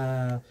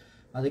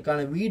 அதுக்கான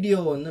வீடியோ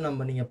வந்து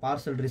நீங்கள்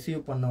பார்சல்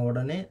ரிசீவ் பண்ண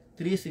உடனே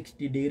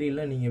 360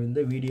 டிகிரியில் நீங்கள்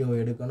வந்து வீடியோ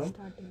எடுக்கணும்.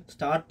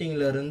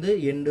 ஸ்டார்டிங்லேருந்து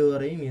எண்டு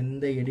வரையும்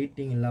எந்த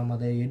எடிட்டிங் இல்லாமல்,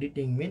 அதை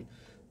எடிட்டிங் மீன்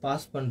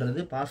பாஸ்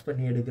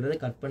பண்ணி எடுக்கிறது,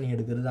 கட் பண்ணி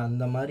எடுக்கிறது,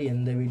 அந்த மாதிரி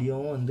எந்த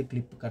வீடியோவும் வந்து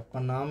கிளிப் கட்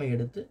பண்ணாமல்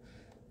எடுத்து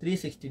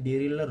 360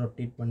 டிகிரியில்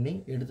ரொட்டேட் பண்ணி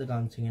எடுத்து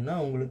காமிச்சிங்கன்னா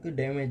உங்களுக்கு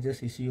டேமேஜஸ்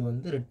இஷ்யூ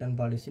வந்து ரிட்டர்ன்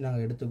பாலிசி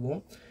நாங்கள்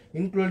எடுத்துக்குவோம்.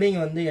 இன்க்ளூடிங்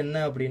வந்து என்ன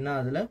அப்படின்னா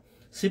அதில்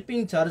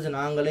ஷிப்பிங் சார்ஜ்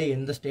நாங்களே,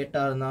 எந்த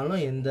ஸ்டேட்டாக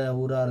இருந்தாலும் எந்த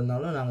ஊராக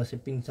இருந்தாலும் நாங்கள்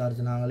ஷிப்பிங்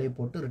சார்ஜ் நாங்களே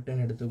போட்டு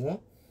ரிட்டர்ன் எடுத்துக்குவோம்.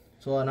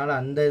 ஸோ அதனால்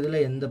அந்த இதில்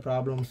எந்த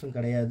ப்ராப்ளம்ஸும்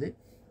கிடையாது.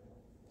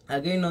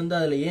 அகைன் வந்து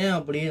அதில் ஏன்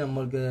அப்படி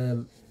நம்மளுக்கு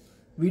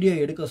வீடியோ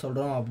எடுக்க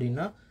சொல்கிறோம்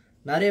அப்படின்னா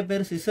நிறைய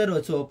பேர் சிசர்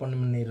வச்சு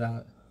ஓப்பன்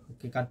பண்ணிடுறாங்க.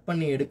 ஓகே, கட்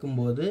பண்ணி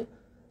எடுக்கும்போது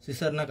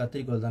சிசர்னால்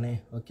கத்திரிக்கோல் தானே.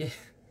 ஓகே,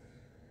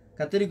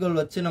 கத்திரிக்கோல்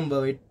வச்சு நம்ம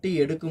வெட்டி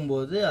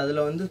எடுக்கும்போது அதில்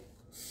வந்து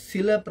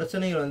சில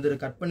பிரச்சனைகள் வந்து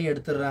கட் பண்ணி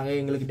எடுத்துடுறாங்க,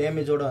 எங்களுக்கு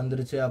டேமேஜோடு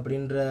வந்துருச்சு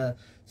அப்படின்ற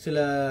சில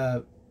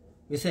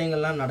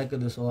விஷயங்கள்லாம்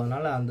நடக்குது. ஸோ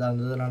அதனால்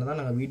அதனால தான்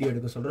நாங்கள் வீடியோ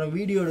எடுக்க சொல்கிறோம்.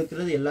 வீடியோ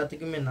எடுக்கிறது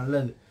எல்லாத்துக்குமே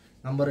நல்லது.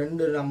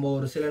 நம்ம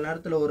ஒரு சில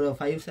நேரத்தில் ஒரு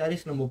 5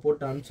 sarees நம்ம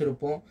போட்டு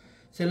அனுப்பிச்சிருப்போம்.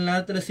 சில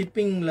நேரத்தில்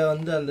ஷிப்பிங்கில்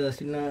வந்து அந்த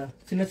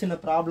சின்ன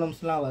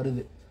ப்ராப்ளம்ஸ்லாம்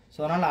வருது. ஸோ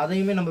அதனால்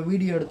அதையுமே நம்ம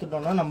வீடியோ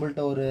எடுத்துட்டோம்னா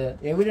நம்மள்ட்ட ஒரு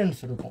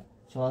எவிடன்ஸ் இருக்கும்.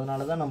 ஸோ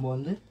அதனால தான் நம்ம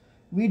வந்து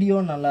வீடியோ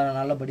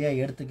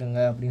நல்லபடியாக எடுத்துக்கோங்க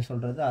அப்படின்னு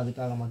சொல்கிறது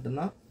அதுக்காக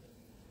மட்டும்தான்.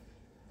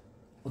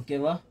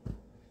 ஓகேவா,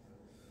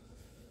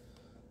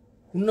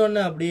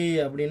 இன்னொன்று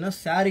அப்படின்னா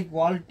சாரீ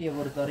குவாலிட்டியை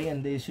பொறுத்தவரையும்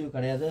எந்த இஷ்யூ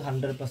கிடையாது.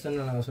 100%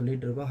 நாங்கள்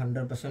சொல்லிகிட்டு இருக்கோம்,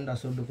 100%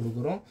 அசூல்ட்டு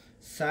கொடுக்குறோம்.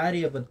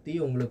 சாரியை பற்றி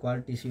உங்களுக்கு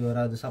குவாலிட்டி இஷ்யூ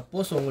வராது.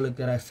 சப்போஸ்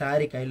உங்களுக்கு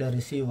சாரீ கையில்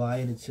ரிசீவ்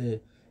ஆயிடுச்சு,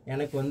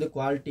 எனக்கு வந்து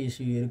குவாலிட்டி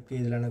இஷ்யூ இருக்குது,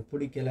 இதில் எனக்கு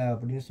பிடிக்கல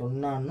அப்படின்னு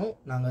சொன்னாலும்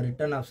நாங்கள்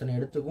ரிட்டர்ன் ஆப்ஷன்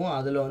எடுத்துக்குவோம்.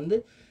 அதில் வந்து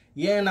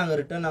ஏன் நாங்கள்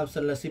ரிட்டர்ன்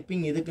ஆப்ஷனில்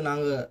ஷிப்பிங் இதுக்கு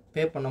நாங்கள்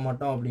பே பண்ண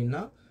மாட்டோம்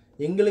அப்படின்னா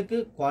எங்களுக்கு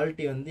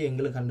குவாலிட்டி வந்து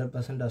எங்களுக்கு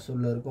 100%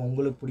 அசூலில் இருக்கும்.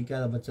 உங்களுக்கு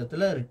பிடிக்காத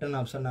பட்சத்தில் ரிட்டர்ன்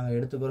ஆப்ஷன் நாங்கள்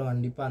எடுத்துக்கிறோம்.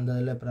 கண்டிப்பாக அந்த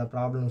இதில்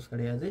ப்ராப்ளம்ஸ்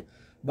கிடையாது.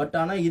 பட்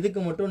ஆனால் இதுக்கு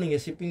மட்டும்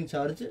நீங்கள் ஷிப்பிங்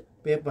சார்ஜ்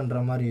பே பண்ணுற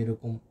மாதிரி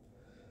இருக்கும்.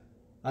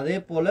 அதே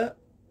போல்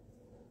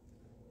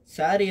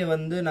சாரியை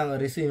வந்து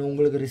நாங்கள்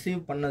உங்களுக்கு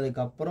ரிசீவ்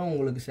பண்ணதுக்கப்புறம்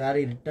உங்களுக்கு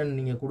சாரீ ரிட்டன்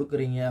நீங்கள்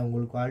கொடுக்குறீங்க,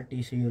 உங்களுக்கு குவாலிட்டி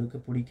இஷ்யூ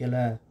இருக்குது, பிடிக்கல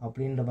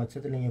அப்படின்ற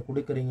பட்சத்தில் நீங்கள்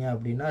கொடுக்குறீங்க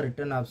அப்படின்னா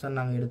ரிட்டன் ஆப்ஷன்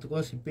நாங்கள்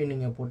எடுத்துக்குவோம். ஷிப்பிங்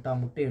நீங்கள்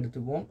போட்டால் மட்டும்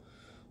எடுத்துக்குவோம்.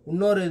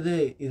 இன்னொரு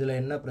இதில்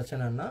என்ன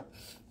பிரச்சனைன்னா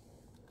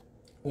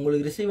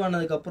உங்களுக்கு ரிசீவ்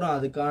ஆனதுக்கப்புறம்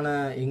அதுக்கான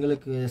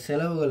எங்களுக்கு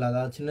செலவுகள்,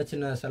 அதாவது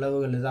சின்ன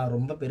செலவுகள் தான்,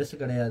 ரொம்ப பெருசு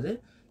கிடையாது,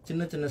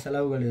 சின்ன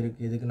செலவுகள்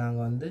இருக்குது. இதுக்கு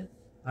நாங்கள் வந்து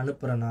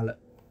அனுப்புகிறனால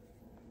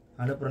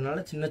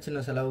சின்ன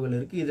செலவுகள்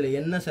இருக்குது. இதில்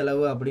என்ன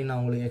செலவு அப்படின்னு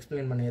நான் உங்களுக்கு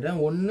எக்ஸ்பிளைன் பண்ணிடுறேன்.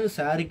 ஒன்று,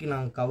 சாரிக்கு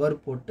நாங்கள் கவர்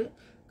போட்டு,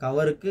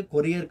 கவருக்கு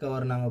கொரியர்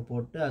கவர் நாங்கள்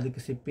போட்டு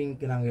அதுக்கு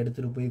ஷிப்பிங்க்கு நாங்கள்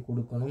எடுத்துகிட்டு போய்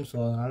கொடுக்கணும். ஸோ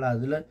அதனால்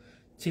அதில்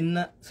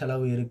சின்ன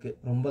செலவு இருக்குது,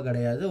 ரொம்ப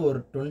கிடையாது.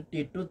 ஒரு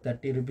 20 to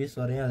 30 rupees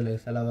வரையும்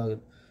அதில்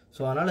செலவாகுது.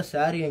 ஸோ அதனால்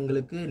சாரீ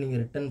எங்களுக்கு நீங்கள்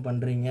ரிட்டன்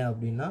பண்ணுறீங்க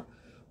அப்படின்னா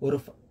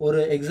ஒரு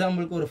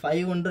எக்ஸாம்பிளுக்கு ஒரு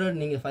 500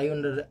 நீங்கள்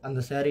 500 அந்த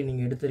சாரீ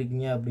நீங்கள்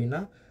எடுத்துருக்கீங்க அப்படின்னா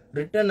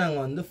ரிட்டன்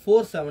நாங்கள் வந்து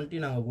 470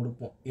 நாங்கள்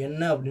கொடுப்போம்.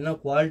 என்ன அப்படின்னா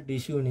குவாலிட்டி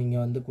இஷ்யூ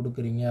நீங்கள் வந்து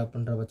கொடுக்குறீங்க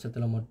அப்படின்ற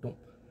பட்சத்தில் மட்டும்.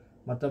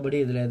 மற்றபடி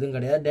இதில் எதுவும்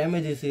கிடையாது.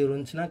 டேமேஜ் இஷ்யூ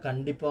இருந்துச்சுன்னா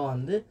கண்டிப்பாக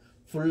வந்து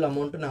ஃபுல்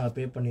அமௌண்ட்டு நாங்கள்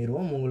பே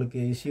பண்ணிடுவோம். உங்களுக்கு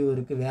இஷ்யூ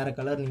இருக்குது, வேறு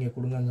கலர் நீங்கள்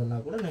கொடுங்கன்னு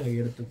சொன்னால் கூட நாங்கள்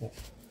எடுத்துப்போம்.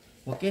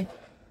 ஓகே,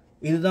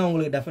 இதுதான்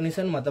உங்களுக்கு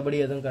டெஃபினிஷன், மற்றபடி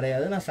எதுவும்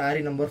கிடையாது. நான்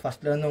சாரீ நம்பர்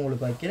ஃபஸ்ட்லேருந்து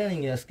உங்களுக்கு வைக்கிறேன்,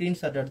 நீங்கள்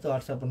ஸ்க்ரீன்ஷாட் எடுத்து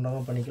வாட்ஸ்அப்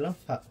பண்ணுறவங்க பண்ணிக்கலாம்.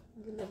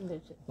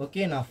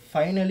 ஓகே, நான்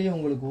ஃபைனலி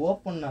உங்களுக்கு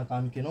ஓப்பன் நான்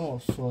காமிக்கணும்.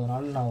 ஸோ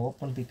அதனால் நான்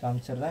ஓப்பன் பண்ணி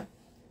காமிச்சிடுறேன்.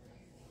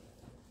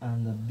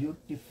 அந்த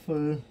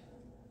பியூட்டிஃபுல்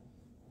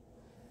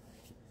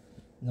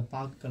இந்த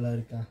பாக்கு கலர்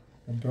இருக்கா,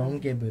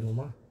 ப்ரௌன் கே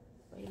போயிருமா?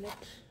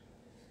 வைலட்.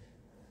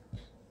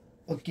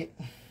 ஓகே,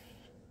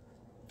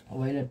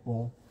 வைலட்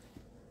போவோம்.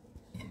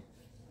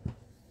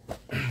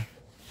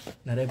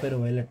 நிறைய பேர்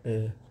வைலட்டு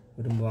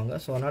விரும்புவாங்க.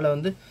 ஸோ அதனால்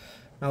வந்து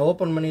நான்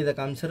ஓப்பன் பண்ணி இதை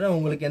காமிச்சிடுறேன்.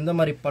 உங்களுக்கு எந்த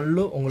மாதிரி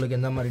பல்லு, உங்களுக்கு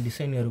எந்த மாதிரி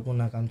டிசைன்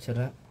இருக்கும்னு நான்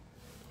காமிச்சிடுறேன்.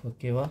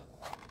 ஓகேவா?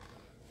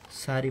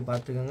 சாரி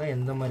பார்த்துக்கோங்க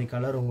எந்த மாதிரி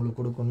கலர் உங்களுக்கு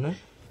கொடுக்குன்னு.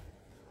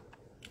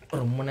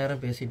 ரொம்ப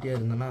நேரம் பேசிகிட்டே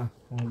இருந்தேன்னா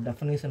உங்களுக்கு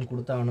டெஃபினேஷன்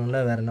கொடுத்தாகணும்ல,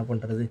 வேறு என்ன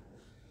பண்ணுறது.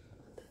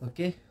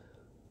 ஓகே,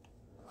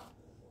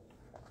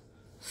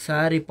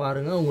 சாரி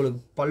பாருங்கள், உங்களுக்கு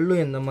பல்லு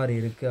எந்த மாதிரி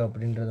இருக்குது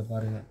அப்படின்றத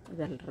பாருங்கள்.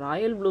 இது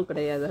ராயல் ப்ளூ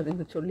கிடையாது,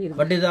 அதுன்னு சொல்லிடுங்க.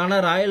 பட் இது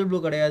ஆனால் ராயல் ப்ளூ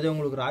கிடையாது.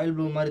 உங்களுக்கு ராயல்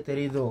ப்ளூ மாதிரி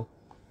தெரியுதோ?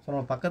 ஸோ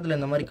நம்ம பக்கத்தில்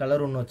இந்த மாதிரி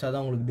கலர் ஒன்று வச்சா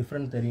தான் உங்களுக்கு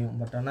டிஃப்ரெண்ட் தெரியும்.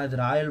 பட் ஆனால் இது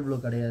ராயல் ப்ளூ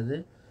கிடையாது.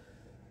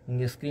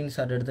 நீங்கள்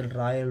ஸ்க்ரீன்ஷாட்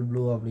எடுத்துகிட்டு ராயல்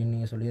ப்ளூ அப்படின்னு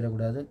நீங்கள்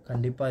சொல்லிடக்கூடாது.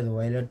 கண்டிப்பாக இது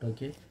வயலட்.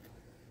 ஓகே,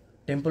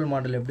 டெம்பிள்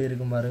மாடல் எப்படி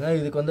இருக்கும் பாருங்கள்.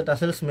 இதுக்கு வந்து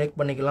டசல்ஸ் மேக்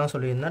பண்ணிக்கலாம்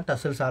சொல்லியிருந்தேன்.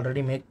 டசல்ஸ்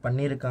ஆல்ரெடி மேக்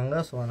பண்ணியிருக்காங்க.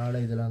 ஸோ அதனால்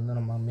இதில் வந்து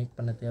நம்ம மேக்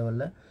பண்ண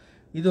தேவையில்லை.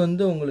 இது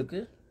வந்து உங்களுக்கு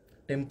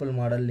டெம்பிள்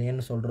மாடல்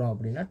ஏன்னு சொல்கிறோம்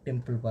அப்படின்னா,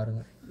 டெம்பிள்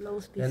பாருங்கள்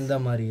எந்த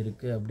மாதிரி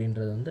இருக்குது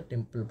அப்படின்றது வந்து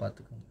டெம்பிள்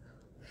பார்த்துக்கோங்க.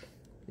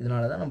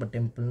 இதனால தான் நம்ம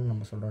டெம்பிள்னு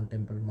நம்ம சொல்கிறோம்,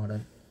 டெம்பிள்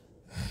மாடல்.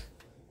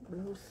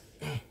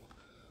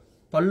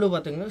 பல்லு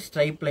பார்த்திங்கன்னா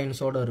ஸ்ட்ரைப்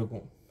லைன்ஸோடு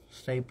இருக்கும்,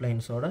 ஸ்ட்ரைப்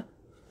லைன்ஸோட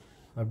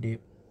அப்படி.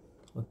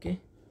 ஓகே,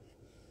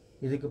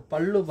 இதுக்கு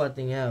பல்லு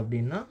பார்த்தீங்க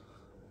அப்படின்னா,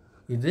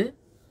 இது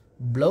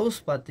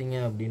ப்ளவுஸ் பார்த்தீங்க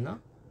அப்படின்னா,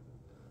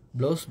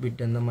 ப்ளவுஸ்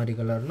பிட் எந்த மாதிரி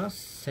கலர்னால்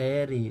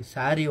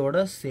சாரியோட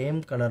சேம்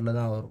கலரில்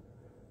தான் வரும்.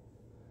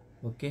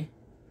 ஓகே,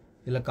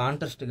 இதில்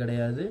கான்ட்ராஸ்ட்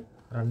கிடையாது,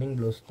 ரன்னிங்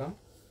ப்ளவுஸ் தான்.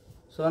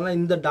 ஸோ அதனால்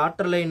இந்த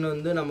டாட்டர் லைன்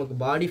வந்து நமக்கு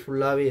பாடி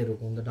ஃபுல்லாகவே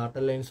இருக்கும். இந்த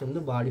டாட்டர் லைன்ஸ்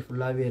வந்து பாடி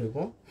ஃபுல்லாகவே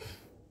இருக்கும்.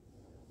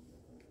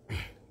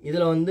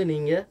 இதில் வந்து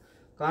நீங்கள்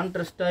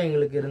கான்ட்ராஸ்ட்டாக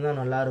எங்களுக்கு இருந்தால்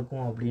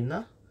நல்லாயிருக்கும் அப்படின்னா,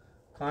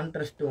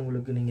 கான்ட்ராஸ்ட்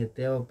உங்களுக்கு நீங்கள்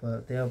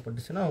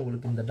தேவைப்பட்டுச்சுன்னா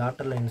உங்களுக்கு இந்த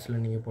டாட்டர்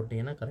லைன்ஸில் நீங்கள்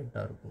போட்டிங்கன்னா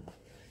கரெக்டாக இருக்கும்.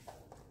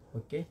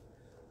 ஓகே,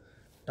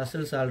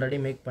 டசல்ஸ் ஆல்ரெடி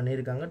மேக்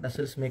பண்ணியிருக்காங்க.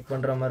 டசல்ஸ் மேக்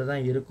பண்ணுற மாதிரி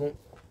தான் இருக்கும்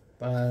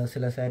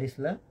சில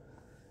சாரீஸில்.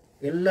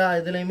 எல்லா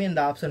இதுலேயுமே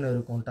இந்த ஆப்ஷன்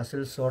இருக்கும்,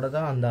 டசல்ஸோடு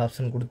தான் அந்த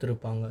ஆப்ஷன்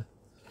கொடுத்துருப்பாங்க.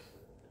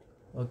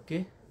 ஓகே,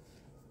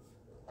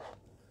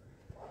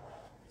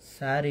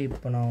 சாரி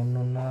இப்போ நான் ஒன்று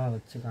ஒன்றா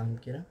வச்சு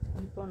காமிக்கிறேன்.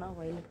 இப்போ நான்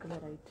வயலட்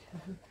கலர்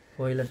ஆயிடுச்சு.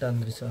 வயலட்டாக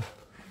இருந்துருச்சா?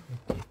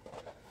 Okay,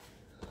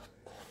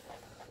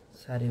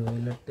 sorry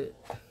violet.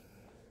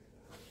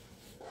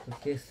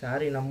 Okay,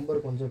 sorry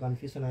number கொஞ்சம்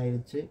கன்ஃபியூஷன்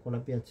ஆகிடுச்சு,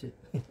 குழப்பியாச்சு.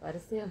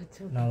 வரிசையாக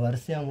வச்சு நான்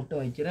வரிசையாக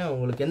மட்டும் வைக்கிறேன்.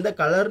 உங்களுக்கு எந்த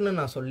கலர்னு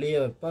நான் சொல்லியே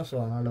வைப்பேன். ஸோ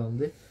அதனால்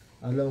வந்து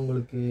அதில்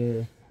உங்களுக்கு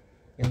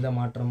எந்த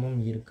மாற்றமும்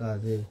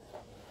இருக்காது.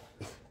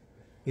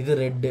 இது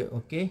ரெட்டு.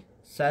 ஓகே,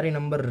 சாரி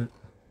நம்பர்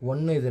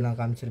 1 இது நான்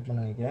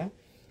காமிச்சிருப்பேன்னு நினைக்கிறேன்.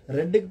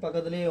 ரெட்டுக்கு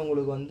பக்கத்துலேயே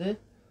உங்களுக்கு வந்து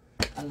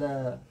அந்த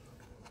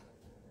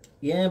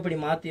ஏன் இப்படி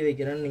மாற்றி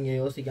வைக்கிறேன்னு நீங்கள்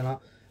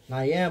யோசிக்கலாம்.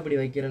 நான் ஏன் அப்படி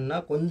வைக்கிறேன்னா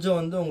கொஞ்சம்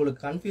வந்து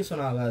உங்களுக்கு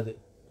கன்ஃபியூஷன் ஆகாது.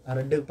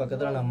 ரெட்டுக்கு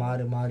பக்கத்தில் நான்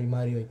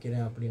மாறி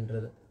வைக்கிறேன்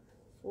அப்படின்றது.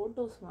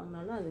 ஃபோட்டோஸ்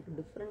வாங்கினாலும் அதுக்கு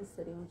டிஃப்ரென்ஸ்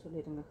தெரியும்னு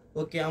சொல்லிடுங்க.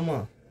 ஓகே,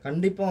 ஆமாம்,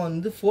 கண்டிப்பாக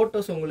வந்து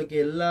ஃபோட்டோஸ் உங்களுக்கு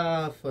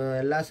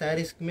எல்லா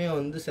சாரீஸ்க்குமே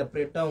வந்து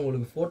செப்பரேட்டாக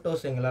உங்களுக்கு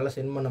ஃபோட்டோஸ் எங்களால்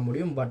சென்ட் பண்ண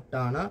முடியும். பட்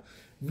ஆனால்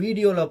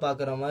வீடியோவில்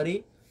பார்க்குற மாதிரி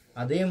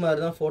அதே மாதிரி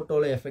தான்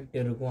ஃபோட்டோவில் எஃபெக்ட்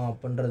இருக்கும்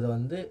அப்படின்றது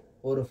வந்து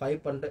ஒரு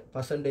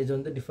 5%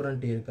 வந்து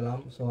டிஃப்ரெண்ட்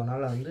இருக்கலாம். ஸோ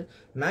அதனால் வந்து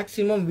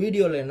மேக்ஸிமம்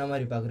வீடியோவில் என்ன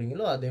மாதிரி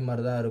பார்க்குறீங்களோ அதே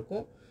மாதிரி தான்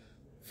இருக்கும்,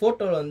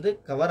 ஃபோட்டோவில் வந்து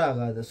கவர்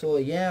ஆகாது. ஸோ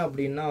ஏன்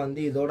அப்படின்னா வந்து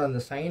இதோட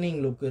அந்த சைனிங்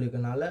லுக்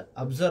இருக்கனால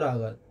அப்சர்வ்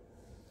ஆகாது.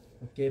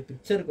 ஓகே,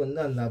 பிக்சருக்கு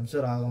வந்து அந்த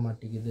அப்சர்வ் ஆக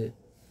மாட்டேங்குது.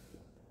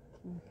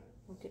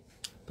 ஓகே,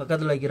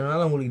 பக்கத்தில்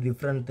வைக்கிறனால உங்களுக்கு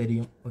டிஃப்ரெண்ட்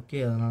தெரியும். ஓகே,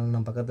 அதனால்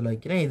நான் பக்கத்தில்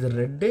வைக்கிறேன். இது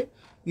ரெட்டு,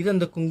 இது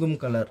அந்த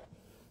குங்குமம் கலர்.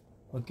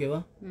 ஓகேவா?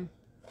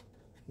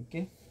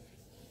 ஓகே,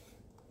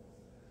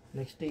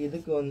 நெக்ஸ்ட்டு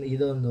இதுக்கு வந்து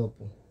இதை வந்து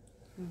வைப்போம்.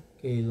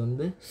 ஓகே, இது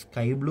வந்து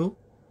sky blue.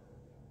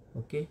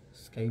 Okay,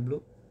 sky blue.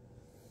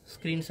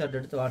 Screenshot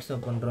எடுத்து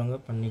வாட்ஸ்அப் பண்ணுறவங்க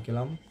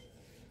பண்ணிக்கலாம்.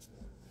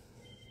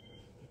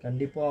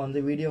 கண்டிப்பாக வந்து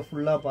வீடியோ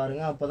ஃபுல்லாக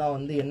பாருங்கள். அப்போ தான்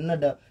வந்து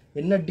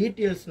என்ன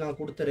டீட்டெயில்ஸ் நான்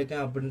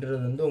கொடுத்துருக்கேன் அப்படின்றது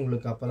வந்து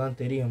உங்களுக்கு அப்போ தான்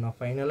தெரியும். நான்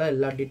ஃபைனலாக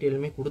எல்லா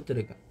டீட்டெயிலுமே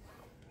கொடுத்துருக்கேன்.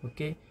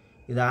 ஓகே,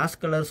 இது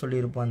ஆஷ் கலர்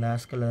சொல்லியிருப்போம். அந்த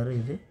ஆஷ் கலர்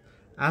இது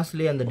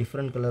ஆஷ்லேயே அந்த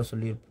டிஃப்ரெண்ட் கலர்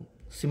சொல்லியிருப்போம்.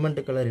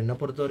 சிமெண்ட் கலர் என்னை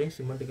பொறுத்தவரையும்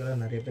சிமெண்ட்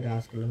கலர் நிறைய பேர்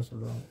ஆஷ் கலர்னு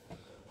சொல்லுவாங்க.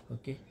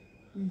 ஓகே,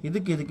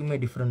 இதுக்குமே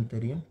டிஃப்ரெண்ட்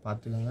தெரியும்,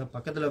 பார்த்துக்கோங்க.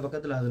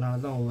 பக்கத்தில் அதனால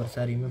தான் ஒவ்வொரு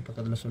சாரியுமே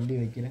பக்கத்தில் சொல்லி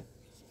வைக்கிறேன்.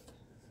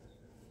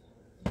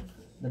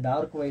 இந்த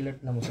டார்க் வைலட்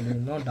நம்ம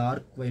சொல்லியிருந்தோம்,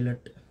 டார்க்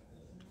வைலட்,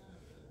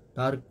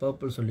 டார்க்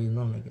பர்பிள்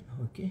சொல்லியிருந்தோம் நினைக்கிறேன்.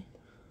 ஓகே,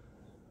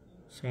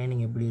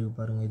 ஷைனிங் எப்படி இருக்கு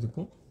பாருங்கள்.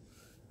 இதுக்கும்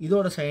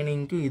இதோட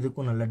ஷைனிங்க்கும்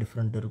இதுக்கும் நல்ல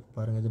டிஃப்ரெண்ட் இருக்கும்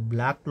பாருங்கள். இது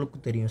பிளாக் லுக்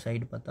தெரியும்,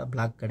 சைடு பார்த்தா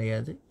பிளாக்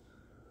கிடையாது.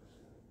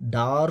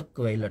 டார்க்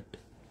வைலட்,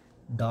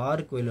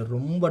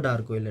 ரொம்ப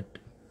டார்க் வைலட்.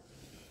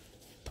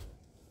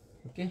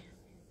 ஓகே,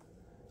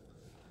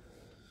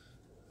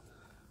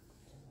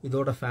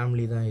 இதோட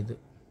ஃபேமிலி தான் இது.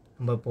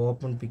 நம்ம இப்போ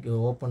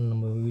ஓப்பன்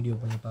நம்ம வீடியோ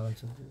பண்ணி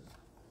பார்க்க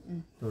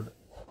இதோட.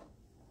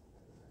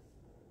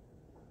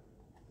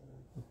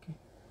 ஓகே,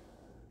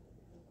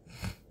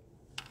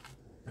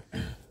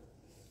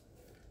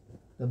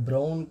 இந்த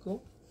ப்ரௌனுக்கும்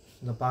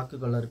இந்த பாக்கு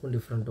கலருக்கும்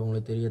டிஃப்ரெண்ட்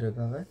உங்களுக்கு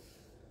தெரியறதுக்காக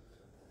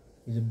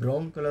இது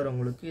ப்ரௌன் கலர்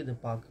உங்களுக்கு, இது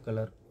பாக்கு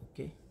கலர்.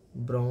 ஓகே,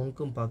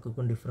 ப்ரௌனுக்கும்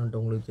பார்க்கக்கும் டிஃப்ரெண்ட்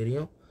உங்களுக்கு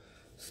தெரியும்.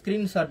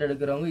 ஸ்க்ரீன்ஷாட்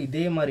எடுக்கிறவங்க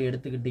இதே மாதிரி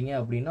எடுத்துக்கிட்டீங்க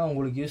அப்படின்னா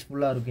உங்களுக்கு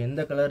யூஸ்ஃபுல்லாக இருக்கும்.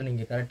 எந்த கலர்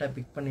நீங்கள் கரெக்டாக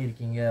பிக்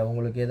பண்ணியிருக்கீங்க,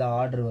 உங்களுக்கு எதாவது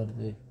ஆர்டர்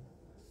வருது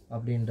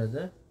அப்படின்றத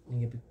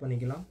நீங்கள் பிக்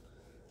பண்ணிக்கலாம்.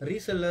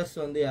 ரீசெல்லர்ஸ்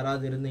வந்து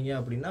யாராவது இருந்தீங்க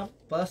அப்படின்னா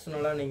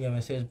பர்சனலாக நீங்கள்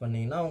மெசேஜ்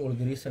பண்ணிங்கன்னா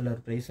உங்களுக்கு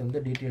ரீசெல்லர் ப்ரைஸ் வந்து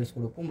டீட்டெயில்ஸ்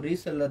கொடுப்போம்.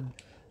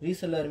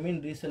 ரீசெல்லர் மீன்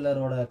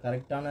ரீசெல்லரோட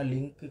கரெக்டான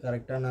லிங்க்கு,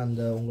 கரெக்டான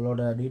அந்த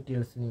உங்களோட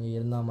டீட்டெயில்ஸ் நீங்கள்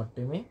இருந்தால்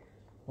மட்டுமே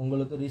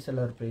உங்களுக்கு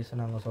ரீசெல்லர் ப்ரைஸை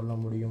நாங்கள் சொல்ல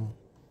முடியும்.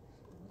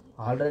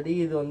 ஆல்ரெடி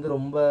இது வந்து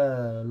ரொம்ப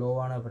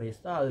லோவான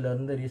ப்ரைஸ் தான்.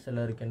 அதுலேருந்து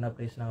ரீசெல்லருக்கு என்ன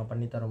ப்ரைஸ் நாங்கள்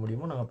பண்ணித்தர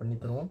முடியுமோ நாங்கள்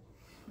பண்ணித்தருவோம்.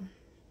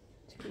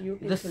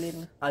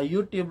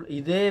 யூடியூப்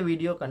இதே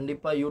வீடியோ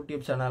கண்டிப்பாக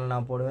யூடியூப் சேனல்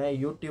நான் போடுவேன்.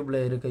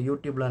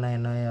 யூடியூப்பில் நான்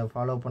என்ன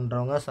ஃபாலோ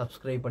பண்ணுறவங்க,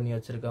 சப்ஸ்கிரைப் பண்ணி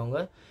வச்சுருக்கவங்க,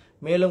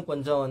 மேலும்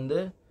கொஞ்சம் வந்து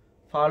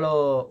ஃபாலோ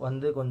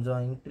வந்து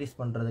கொஞ்சம் இன்க்ரீஸ்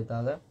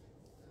பண்ணுறதுக்காக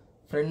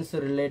ஃப்ரெண்ட்ஸு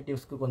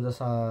ரிலேட்டிவ்ஸ்க்கு கொஞ்சம்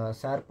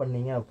ஷேர்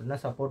பண்ணிங்க அப்படின்னா,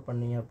 சப்போர்ட்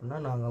பண்ணிங்க அப்படின்னா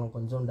நாங்களும்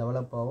கொஞ்சம்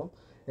டெவலப் ஆகும்.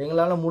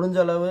 எங்களால் முடிஞ்ச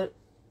அளவு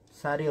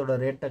சாரியோட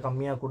ரேட்டை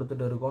கம்மியாக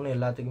கொடுத்துட்டு இருக்கோன்னு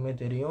எல்லாத்துக்குமே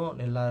தெரியும்.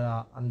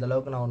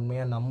 அந்தளவுக்கு நான்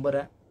உண்மையாக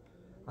நம்புகிறேன்.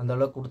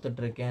 அந்தளவுக்கு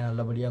கொடுத்துட்ருக்கேன்,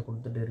 நல்லபடியாக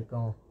கொடுத்துட்டு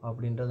இருக்கோம்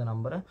அப்படின்றத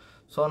நம்புகிறேன்.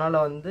 ஸோ அதனால்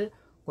வந்து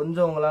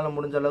கொஞ்சம் உங்களால்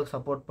முடிஞ்ச அளவுக்கு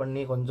சப்போர்ட்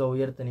பண்ணி கொஞ்சம்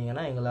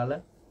உயர்த்தினீங்கன்னா எங்களால்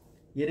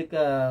இருக்க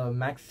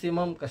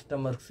மேக்ஸிமம்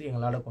கஸ்டமர்ஸ்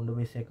எங்களால் கொண்டு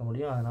போய் சேர்க்க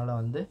முடியும். அதனால்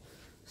வந்து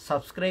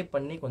சப்ஸ்கிரைப்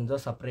பண்ணி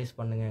கொஞ்சம் சர்ப்ரைஸ்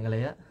பண்ணுங்கள்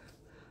எங்களைய.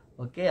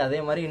 ஓகே, அதே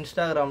மாதிரி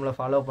இன்ஸ்டாகிராமில்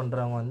ஃபாலோ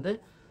பண்ணுறவங்க வந்து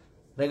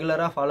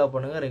ரெகுலராக ஃபாலோ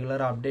பண்ணுங்கள்,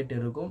 ரெகுலராக அப்டேட்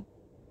இருக்கும்.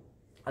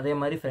 அதே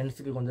மாதிரி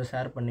ஃப்ரெண்ட்ஸுக்கு கொஞ்சம்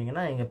ஷேர்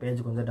பண்ணிங்கன்னா எங்கள் பேஜ்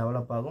கொஞ்சம்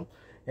டெவலப் ஆகும்.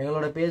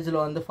 எங்களோட பேஜில்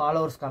வந்து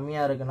ஃபாலோவர்ஸ்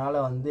கம்மியாக இருக்கனால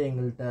வந்து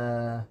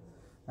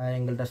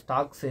எங்கள்கிட்ட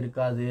ஸ்டாக்ஸ்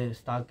இருக்காது,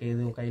 ஸ்டாக்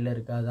எதுவும் கையில்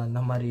இருக்காது,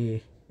 அந்த மாதிரி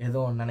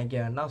எதுவும் நினைக்க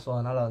வேண்டாம். ஸோ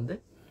அதனால் வந்து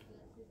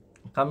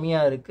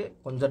கம்மியாக இருக்குது,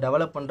 கொஞ்சம்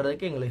டெவலப்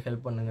பண்ணுறதுக்கு எங்களுக்கு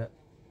ஹெல்ப் பண்ணுங்கள்.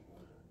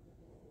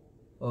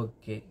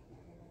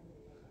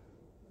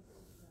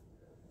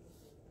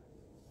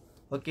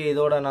 ஓகே,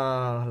 இதோட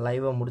நான்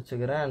லைவை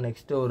முடிச்சுக்கிறேன்.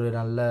 நெக்ஸ்ட்டு ஒரு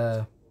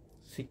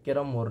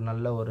சீக்கிரம் ஒரு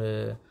நல்ல ஒரு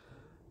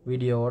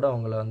வீடியோவோட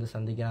உங்களை வந்து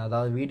சந்திக்கிறேன்.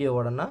 அதாவது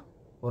வீடியோவோடனா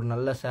ஒரு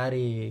நல்ல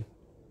சாரீ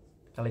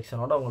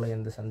கலெக்ஷனோட உங்களை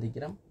வந்து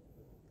சந்திக்கிறேன்.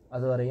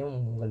 அதுவரையும்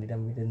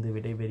உங்களிடம் இருந்து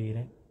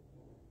விடைபெறுகிறேன்.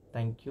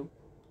 தேங்க்யூ.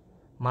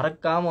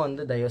 மறக்காமல்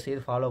வந்து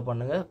தயவுசெய்து ஃபாலோ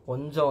பண்ணுங்கள்,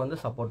 கொஞ்சம் வந்து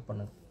சப்போர்ட்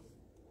பண்ணுங்கள்.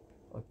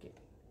 Okay,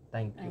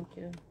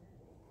 thank you.